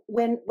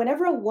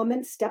 whenever a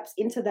woman steps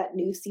into that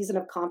new season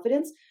of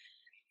confidence,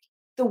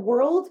 the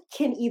world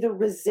can either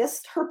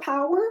resist her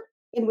power,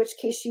 in which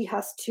case she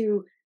has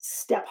to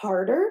step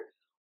harder,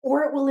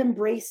 or it will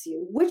embrace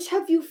you. Which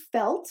have you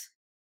felt?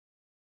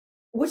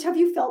 Which have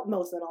you felt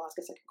most? Then I'll ask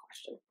a second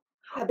question.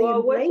 Have they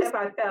Well, which embraced?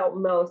 have I felt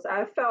most?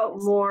 I felt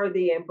Yes. more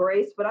the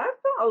embrace, but I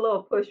felt a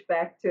little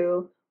pushback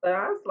too. But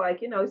I was like,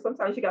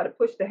 sometimes you got to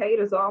push the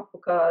haters off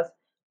because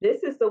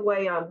this is the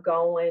way I'm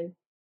going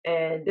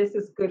and this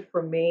is good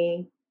for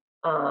me.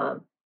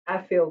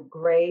 I feel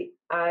great.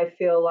 I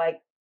feel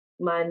like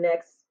my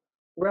next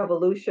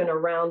revolution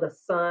around the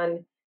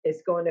sun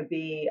is going to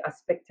be a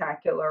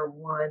spectacular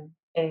one.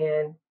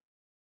 And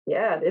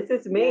yeah, this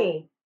is Yeah,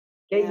 me.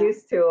 Get yeah.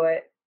 used to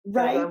it because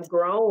Right? I'm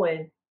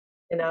growing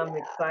and I'm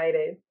Yeah.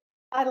 excited.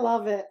 I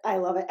love it. I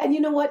love it. And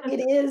you know what?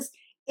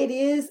 It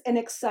is an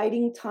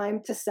exciting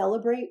time to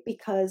celebrate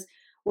because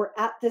we're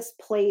at this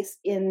place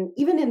in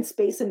even in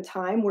space and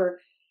time where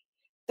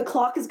the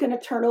clock is going to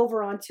turn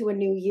over onto a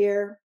new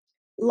year.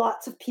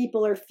 Lots of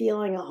people are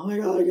feeling, oh my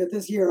God, get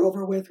this year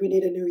over with. We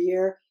need a new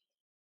year.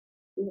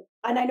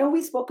 And I know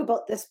we spoke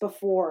about this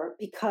before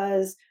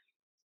because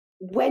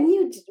when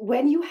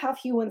you have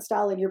hue and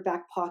style in your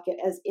back pocket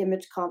as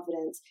image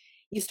confidence,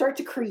 you start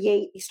to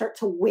create, you start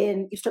to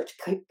win, you start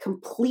to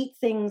complete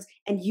things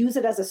and use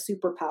it as a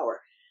superpower.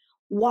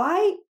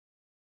 Why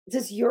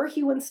does your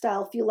hue and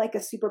style feel like a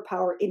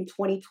superpower in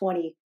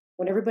 2020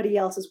 when everybody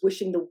else is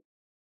wishing the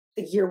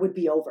year would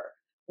be over?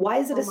 Why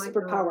is it a Oh my gosh.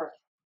 superpower?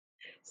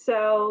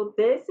 So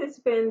this has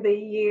been the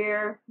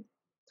year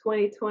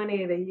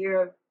 2020, the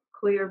year of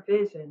clear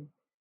vision.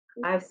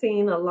 I've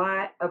seen a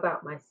lot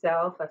about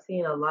myself. I've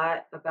seen a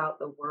lot about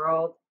the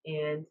world,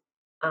 and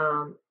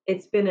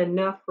it's been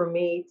enough for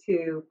me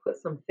to put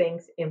some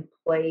things in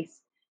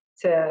place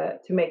to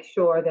make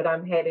sure that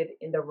I'm headed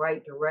in the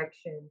right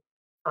direction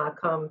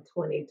come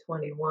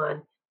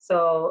 2021.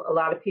 So a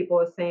lot of people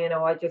are saying,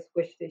 "Oh, I just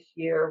wish this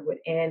year would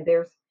end."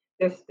 There's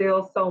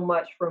still so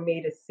much for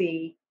me to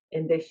see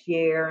in this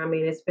year. I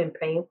mean, it's been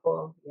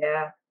painful,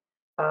 yeah.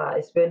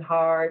 It's been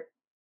hard,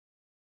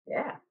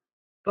 yeah,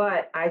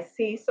 but I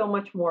see so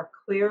much more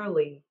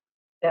clearly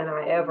than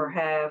I ever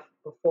have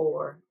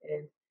before.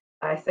 And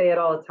I say it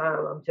all the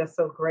time. I'm just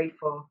so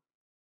grateful.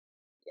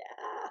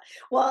 Yeah.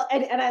 Well,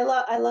 and I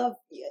love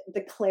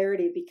the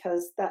clarity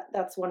because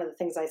that's one of the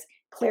things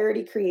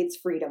clarity creates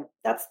freedom.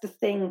 That's the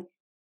thing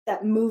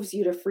that moves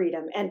you to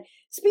freedom. And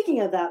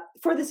speaking of that,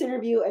 for this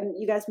interview, and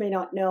you guys may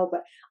not know,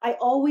 but I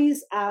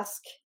always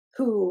ask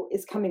who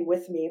is coming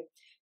with me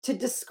to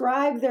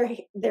describe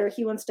their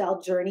hue and style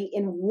journey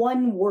in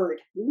one word,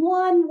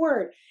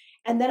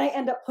 and then I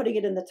end up putting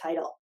it in the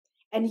title.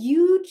 And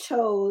you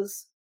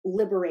chose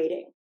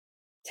liberating.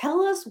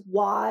 Tell us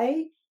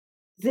why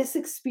this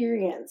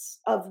experience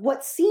of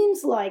what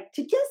seems like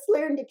to just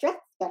learn to dress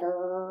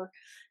better,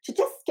 to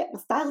just get my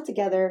style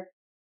together,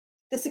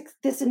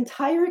 this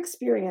entire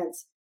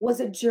experience was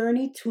a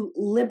journey to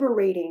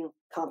liberating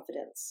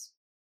confidence.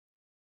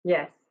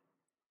 Yes.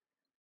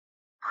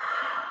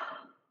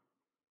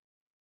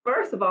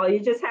 First of all, you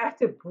just have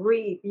to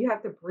breathe. You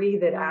have to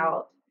breathe it Mm.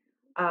 out.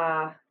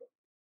 Uh,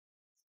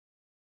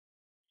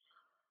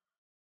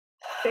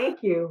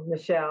 Thank you,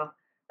 Michelle.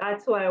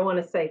 That's what I want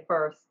to say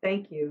first.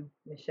 Thank you,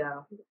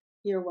 Michelle.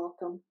 You're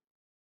welcome.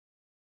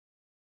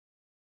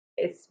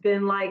 It's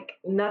been like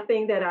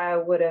nothing that I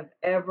would have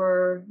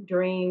ever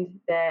dreamed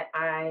that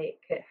I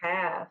could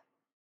have.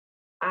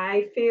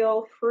 I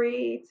feel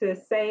free to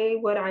say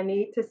what I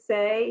need to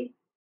say.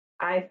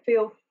 I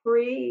feel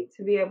free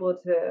to be able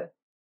to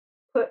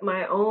put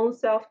my own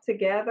self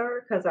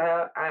together because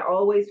I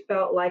always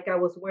felt like I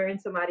was wearing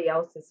somebody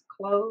else's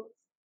clothes.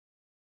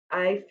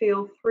 I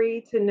feel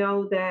free to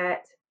know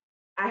that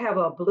I have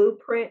a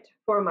blueprint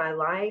for my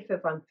life.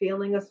 If I'm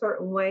feeling a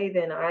certain way,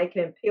 then I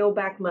can peel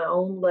back my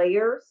own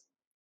layers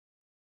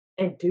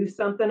and do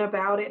something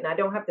about it. And I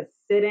don't have to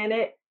sit in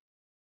it.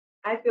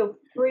 I feel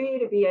free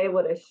to be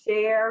able to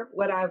share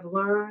what I've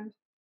learned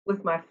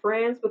with my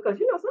friends because,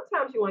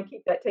 sometimes you want to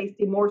keep that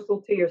tasty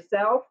morsel to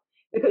yourself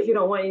because you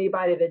don't want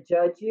anybody to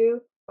judge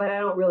you. But I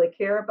don't really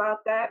care about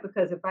that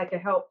because if I can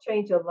help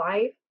change a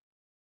life,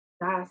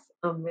 that's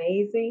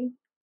amazing.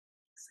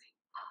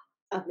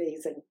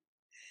 Amazing.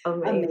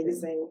 Amazing.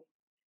 Amazing.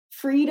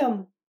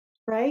 Freedom,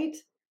 right?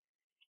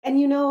 And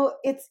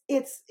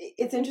it's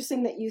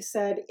interesting that you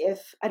said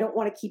if I don't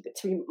want to keep it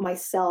to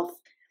myself,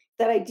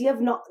 that idea of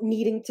not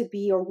needing to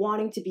be or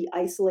wanting to be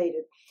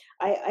isolated.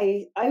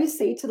 I always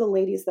say to the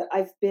ladies that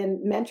I've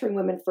been mentoring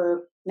women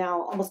for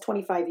now almost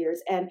 25 years.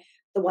 And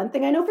the one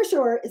thing I know for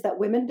sure is that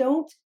women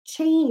don't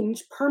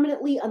change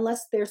permanently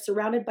unless they're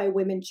surrounded by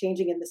women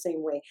changing in the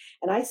same way.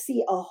 And I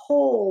see a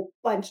whole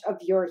bunch of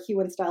your hue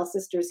and style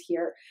sisters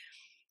here.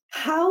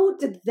 How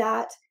did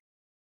that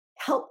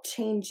help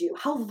change you?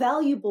 How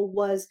valuable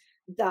was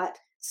that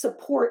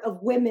support of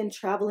women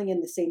traveling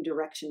in the same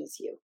direction as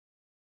you?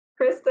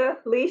 Krista,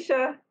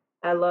 Leisha,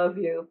 I love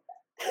you.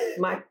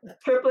 My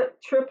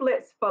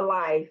triplets for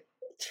life.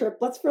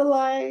 Triplets for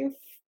life.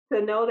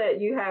 to know that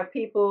you have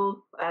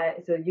people,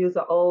 to use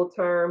an old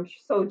term,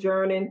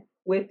 sojourning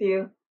with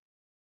you,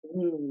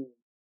 Mm.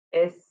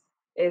 it's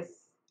it's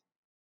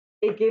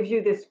it gives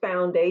you this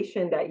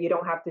foundation that you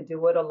don't have to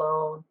do it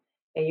alone,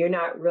 and you're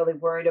not really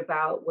worried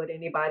about what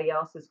anybody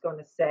else is going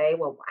to say.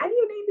 Well, why do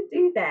you need to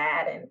do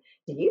that? And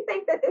do you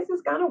think that this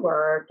is going to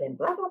work? And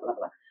blah blah blah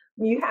blah.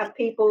 You have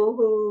people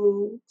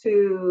who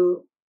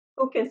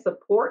can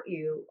support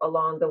you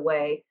along the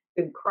way,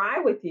 who cry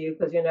with you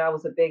because that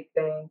was a big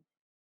thing.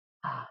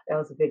 That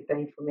was a big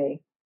thing for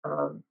me,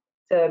 um,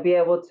 to be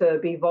able to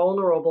be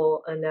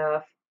vulnerable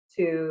enough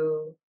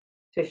to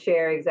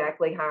share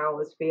exactly how I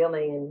was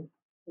feeling,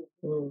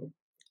 and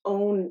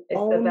it's the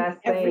Own best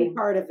every thing,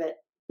 part of it.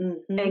 Hmm.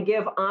 and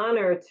give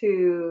honor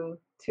to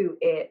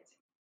it.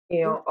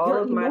 All Your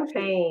of my emotions.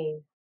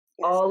 pain,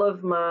 Yes. all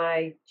of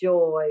my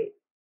joy,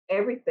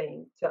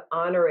 everything, to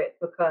honor it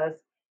because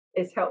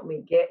it's helped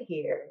me get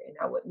here, and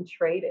I wouldn't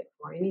trade it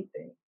for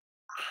anything.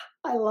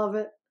 I love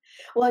it.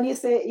 Well, and you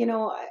say,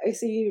 I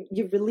see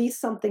you release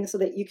something so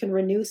that you can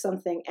renew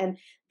something. And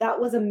that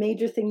was a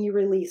major thing you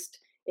released.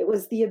 It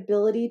was the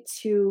ability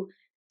to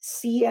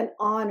see and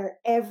honor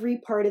every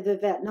part of the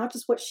vet, not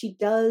just what she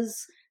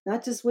does,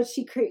 not just what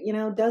she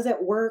does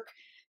at work,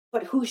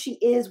 but who she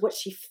is, what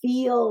she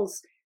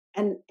feels,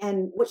 and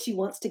what she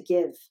wants to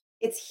give.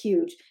 It's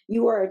huge.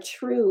 You are a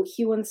true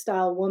Hewen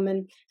style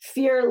woman,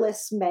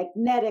 fearless,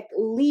 magnetic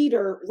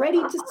leader,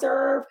 ready to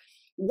serve,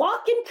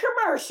 walking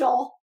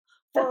commercial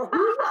for who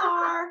you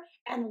are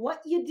and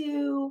what you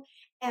do.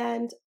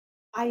 And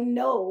I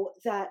know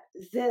that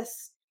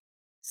this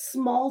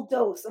small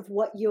dose of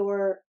what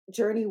your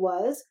journey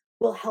was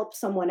will help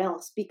someone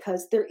else,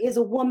 because there is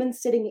a woman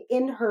sitting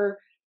in her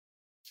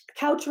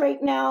couch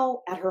right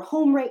now, at her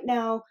home right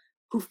now,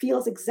 who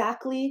feels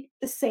exactly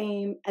the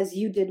same as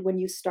you did when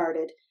you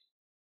started.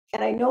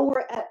 And I know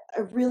we're at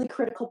a really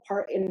critical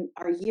part in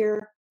our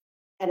year,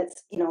 and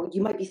it's,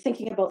 you might be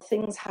thinking about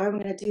things. How am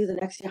I going to do the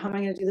next year? How am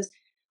I going to do this?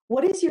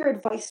 What is your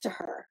advice to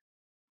her?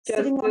 Just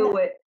Sitting on do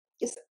that. it.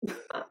 Just,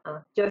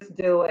 Just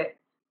do it.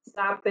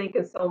 Stop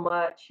thinking so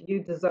much.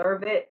 You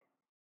deserve it.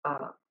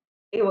 Uh,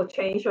 it will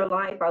change your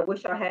life. I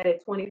wish I had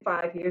it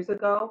 25 years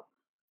ago.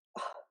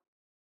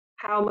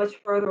 How much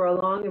further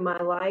along in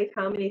my life,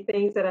 how many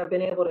things that I've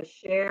been able to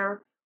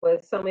share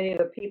with so many of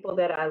the people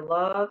that I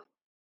love.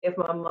 If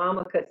my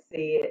mama could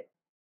see it,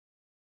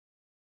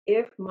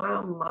 if my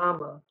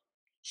mama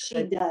she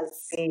could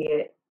does. see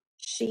it.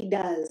 She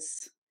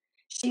does.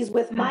 She's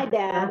with my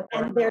dad,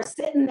 and they're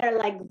sitting there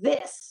like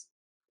this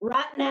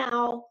right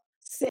now,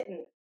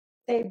 sitting.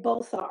 They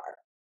both are.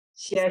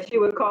 She's, Yeah, she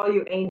would call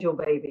you angel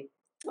baby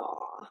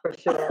aw. for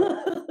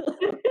sure.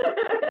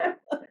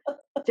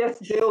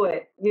 Just do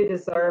it. You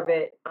deserve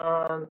Yeah.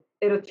 it.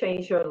 It'll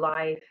change your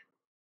life.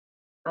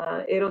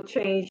 It'll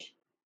change.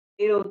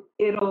 It'll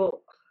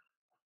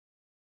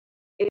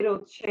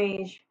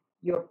change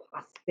your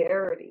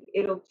posterity.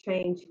 It'll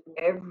change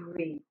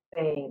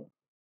everything,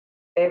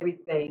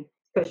 everything,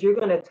 because you're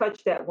going to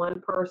touch that one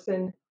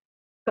person.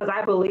 Because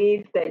I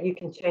believe that you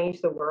can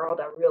change the world.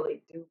 I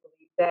really do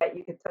believe that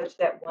you can touch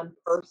that one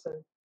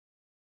person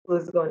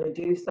who's going to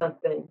do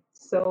something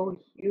so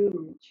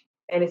huge,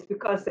 and it's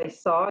because they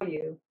saw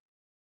you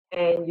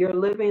and you're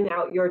living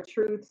out your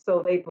truth,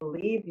 so they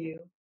believe you.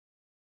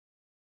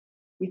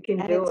 You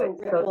can And do it's a it,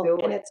 so ripple, do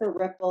and it. it's a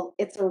ripple.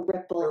 It's a The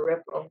ripple.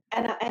 ripple.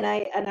 And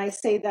I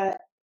say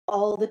that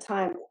all the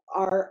time.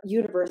 Our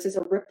universe is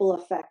a ripple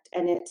effect,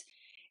 and it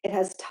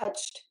has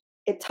touched.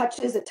 It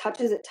touches. It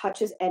touches. It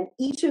touches, and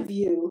each of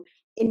you,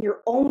 in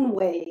your own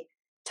way,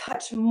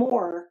 touch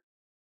more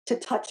to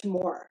touch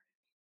more.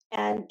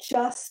 And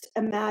just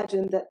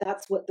imagine that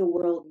that's what the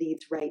world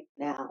needs right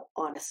now.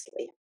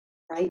 Honestly,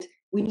 right?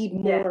 We need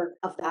Yes, more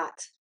of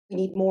that. We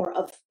need more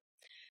of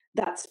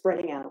that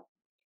spreading out.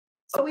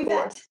 So of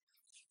course. Yvette,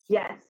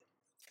 Yes.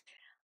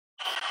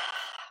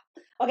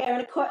 okay,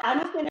 I'm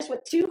gonna finish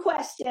with two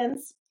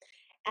questions,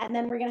 and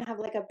then we're gonna have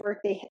like a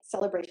birthday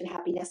celebration,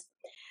 happiness.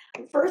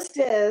 First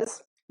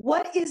is,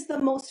 what is the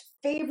most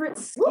favorite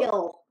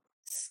skill?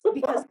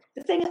 Because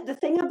the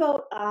thing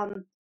about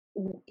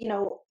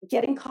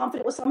getting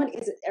confident with someone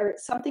is, or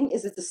something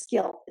is, it's a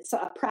skill, it's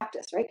a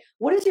practice, right?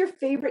 What is your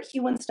favorite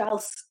Hewen style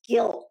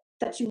skill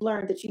that you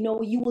learned that you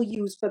will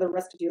use for the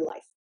rest of your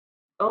life?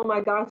 Oh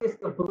my gosh, it's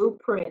the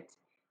blueprint.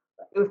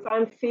 If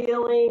I'm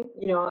feeling,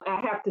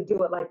 I have to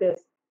do it like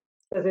this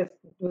because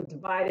it's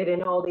divided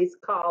in all these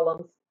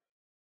columns.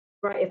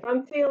 Right. If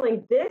I'm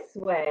feeling this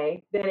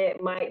way, then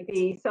it might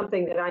be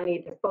something that I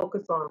need to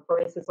focus on. For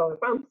instance, so if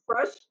I'm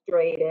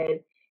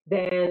frustrated,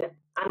 then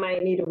I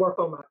might need to work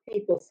on my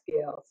people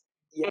skills,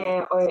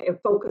 Yeah. and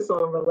focus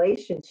on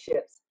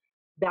relationships.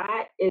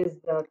 That is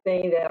the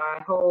thing that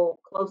I hold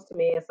close to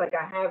me. It's like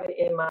I have it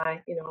in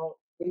my,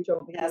 reach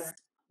over Yes. here,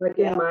 like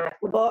Yeah.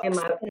 The in books,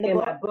 my in the in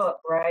my book.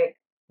 book, right?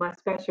 My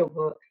special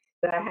book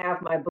that I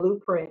have my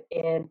blueprint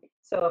in.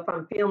 So if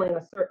I'm feeling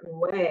a certain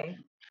way,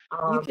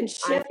 You can I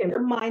shift can,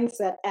 your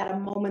mindset at a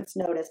moment's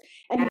notice.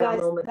 And you at a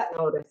guys, moment's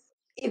notice.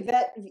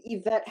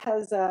 Yvette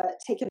has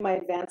taken my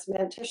advanced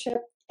mentorship,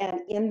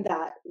 and in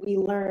that we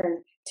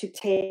learn to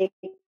take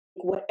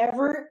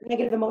whatever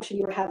negative emotion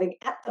you were having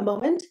at the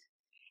moment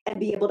and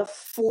be able to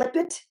flip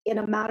it in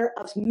a matter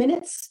of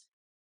minutes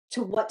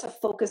to what to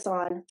focus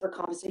on for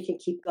confidence so you can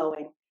keep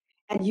going.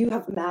 And you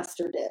have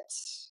mastered it.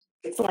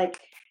 It's like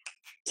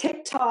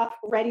TikTok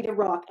ready to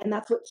rock. And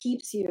that's what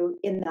keeps you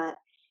in that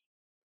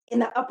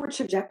upward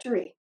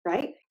trajectory,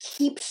 right?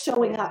 Keep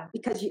showing up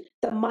because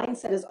the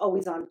mindset is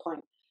always on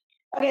point.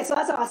 Okay, so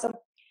that's awesome.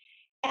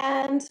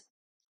 And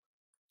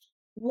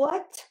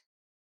what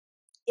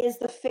is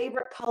the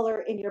favorite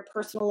color in your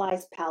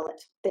personalized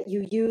palette that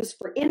you use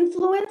for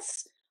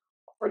influence,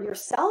 for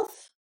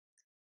yourself,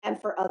 and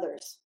for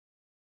others?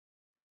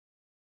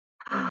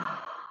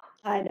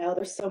 I know,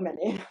 there's so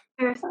many.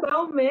 There's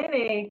so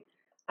many.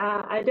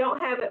 I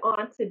don't have it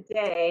on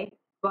today,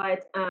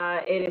 but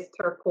it is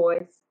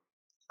turquoise.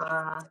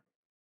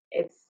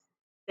 It's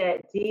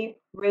that deep,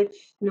 rich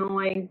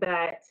knowing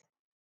that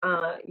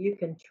you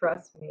can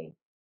trust me.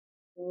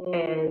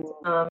 And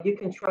you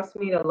can trust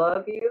me to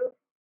love you.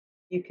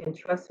 You can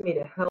trust me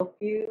to help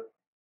you.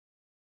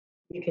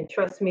 You can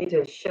trust me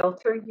to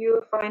shelter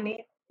you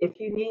if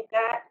you need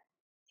that.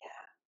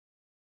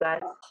 Yeah.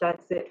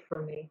 That's it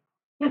for me.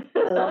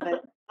 I love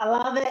it. I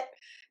love it.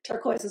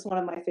 Turquoise is one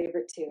of my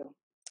favorite too.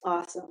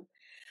 Awesome.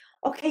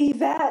 Okay,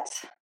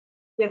 Yvette.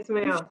 Yes,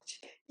 ma'am.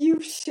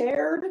 You've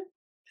shared.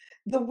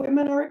 The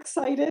women are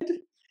excited.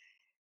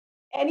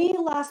 Any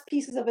last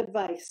pieces of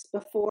advice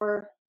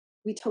before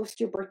we toast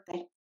your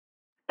birthday?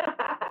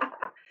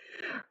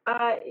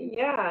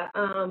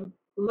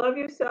 Love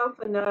yourself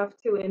enough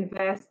to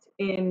invest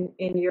in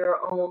your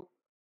own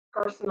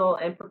personal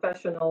and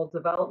professional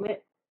development.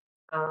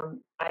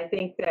 I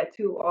think that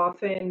too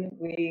often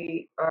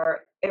we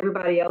are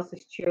everybody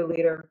else's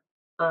cheerleader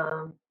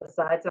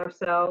besides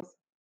ourselves.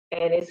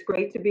 And it's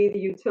great to be the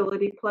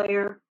utility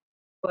player,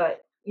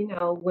 but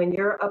when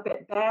you're up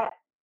at bat,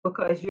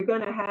 because you're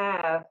going to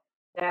have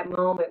that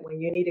moment when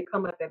you need to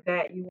come up at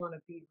bat, you want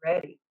to be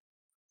ready.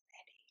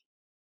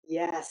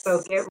 Yes.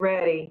 So get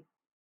ready.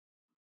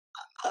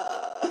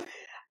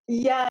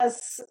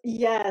 Yes,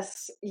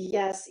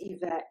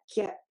 Yvette,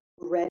 get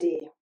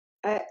ready.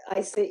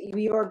 I say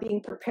you are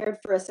being prepared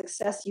for a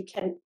success you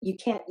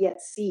can't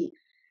yet see,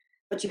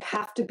 but you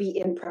have to be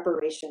in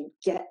preparation.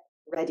 Get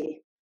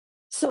ready.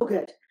 So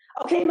good.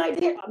 Okay, my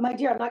dear,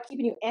 I'm not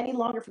keeping you any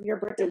longer from your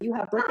birthday. You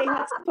have birthday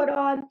hats to put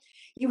on.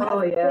 You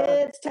have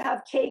kids to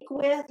have cake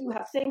with. You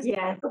have things.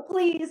 Yeah. So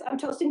please, I'm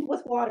toasting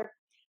with water.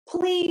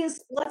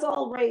 Please, let's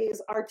all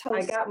raise our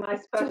toast. I got my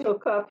special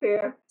cup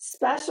here.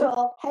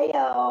 Special,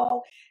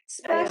 hey-o.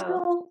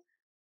 Special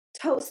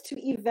toast to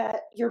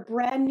Yvette, your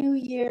brand new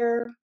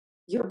year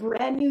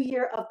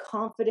of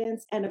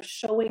confidence and of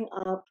showing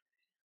up.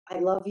 I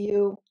love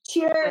you.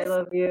 Cheers. I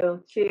love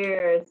you.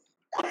 Cheers.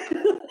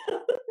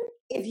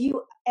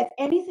 If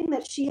anything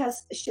that she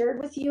has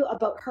shared with you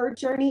about her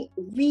journey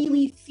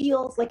really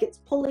feels like it's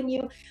pulling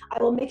you,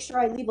 I will make sure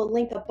I leave a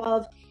link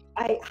above.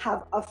 I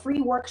have a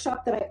free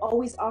workshop that I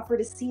always offer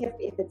to see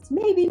if it's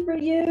maybe for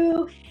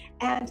you.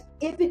 And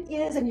if it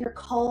is, and you're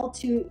called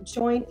to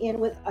join in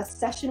with a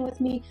session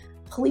with me,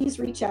 please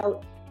reach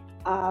out.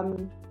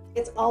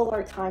 It's all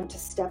our time to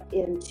step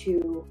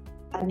into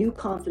a new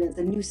confidence,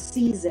 a new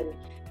season.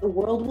 The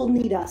world will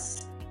need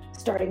us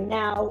starting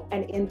now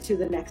and into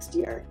the next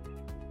year.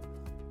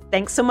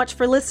 Thanks so much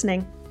for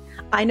listening.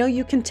 I know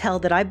you can tell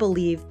that I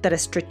believe that a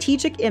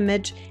strategic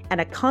image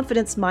and a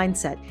confidence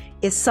mindset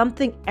is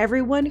something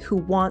everyone who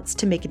wants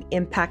to make an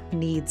impact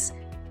needs.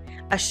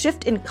 A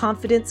shift in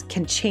confidence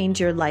can change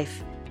your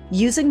life.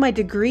 Using my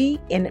degree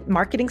in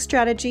marketing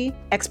strategy,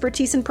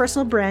 expertise in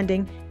personal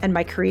branding, and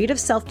my creative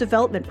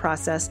self-development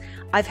process,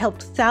 I've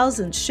helped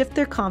thousands shift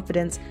their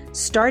confidence,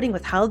 starting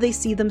with how they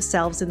see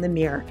themselves in the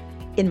mirror,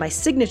 in my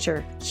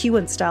signature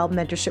Hue & Style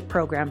mentorship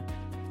program.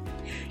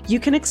 You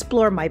can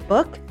explore my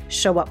book,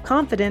 Show Up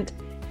Confident,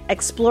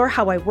 explore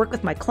how I work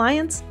with my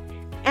clients,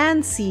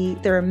 and see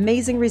their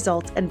amazing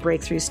results and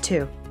breakthroughs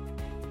too.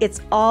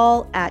 It's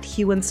all at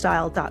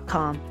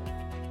hueandstyle.com.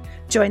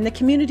 Join the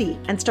community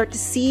and start to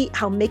see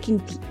how making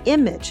the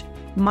image,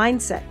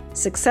 mindset,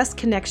 success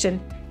connection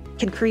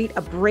can create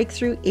a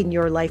breakthrough in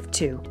your life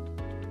too.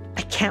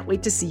 I can't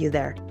wait to see you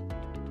there.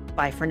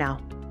 Bye for now.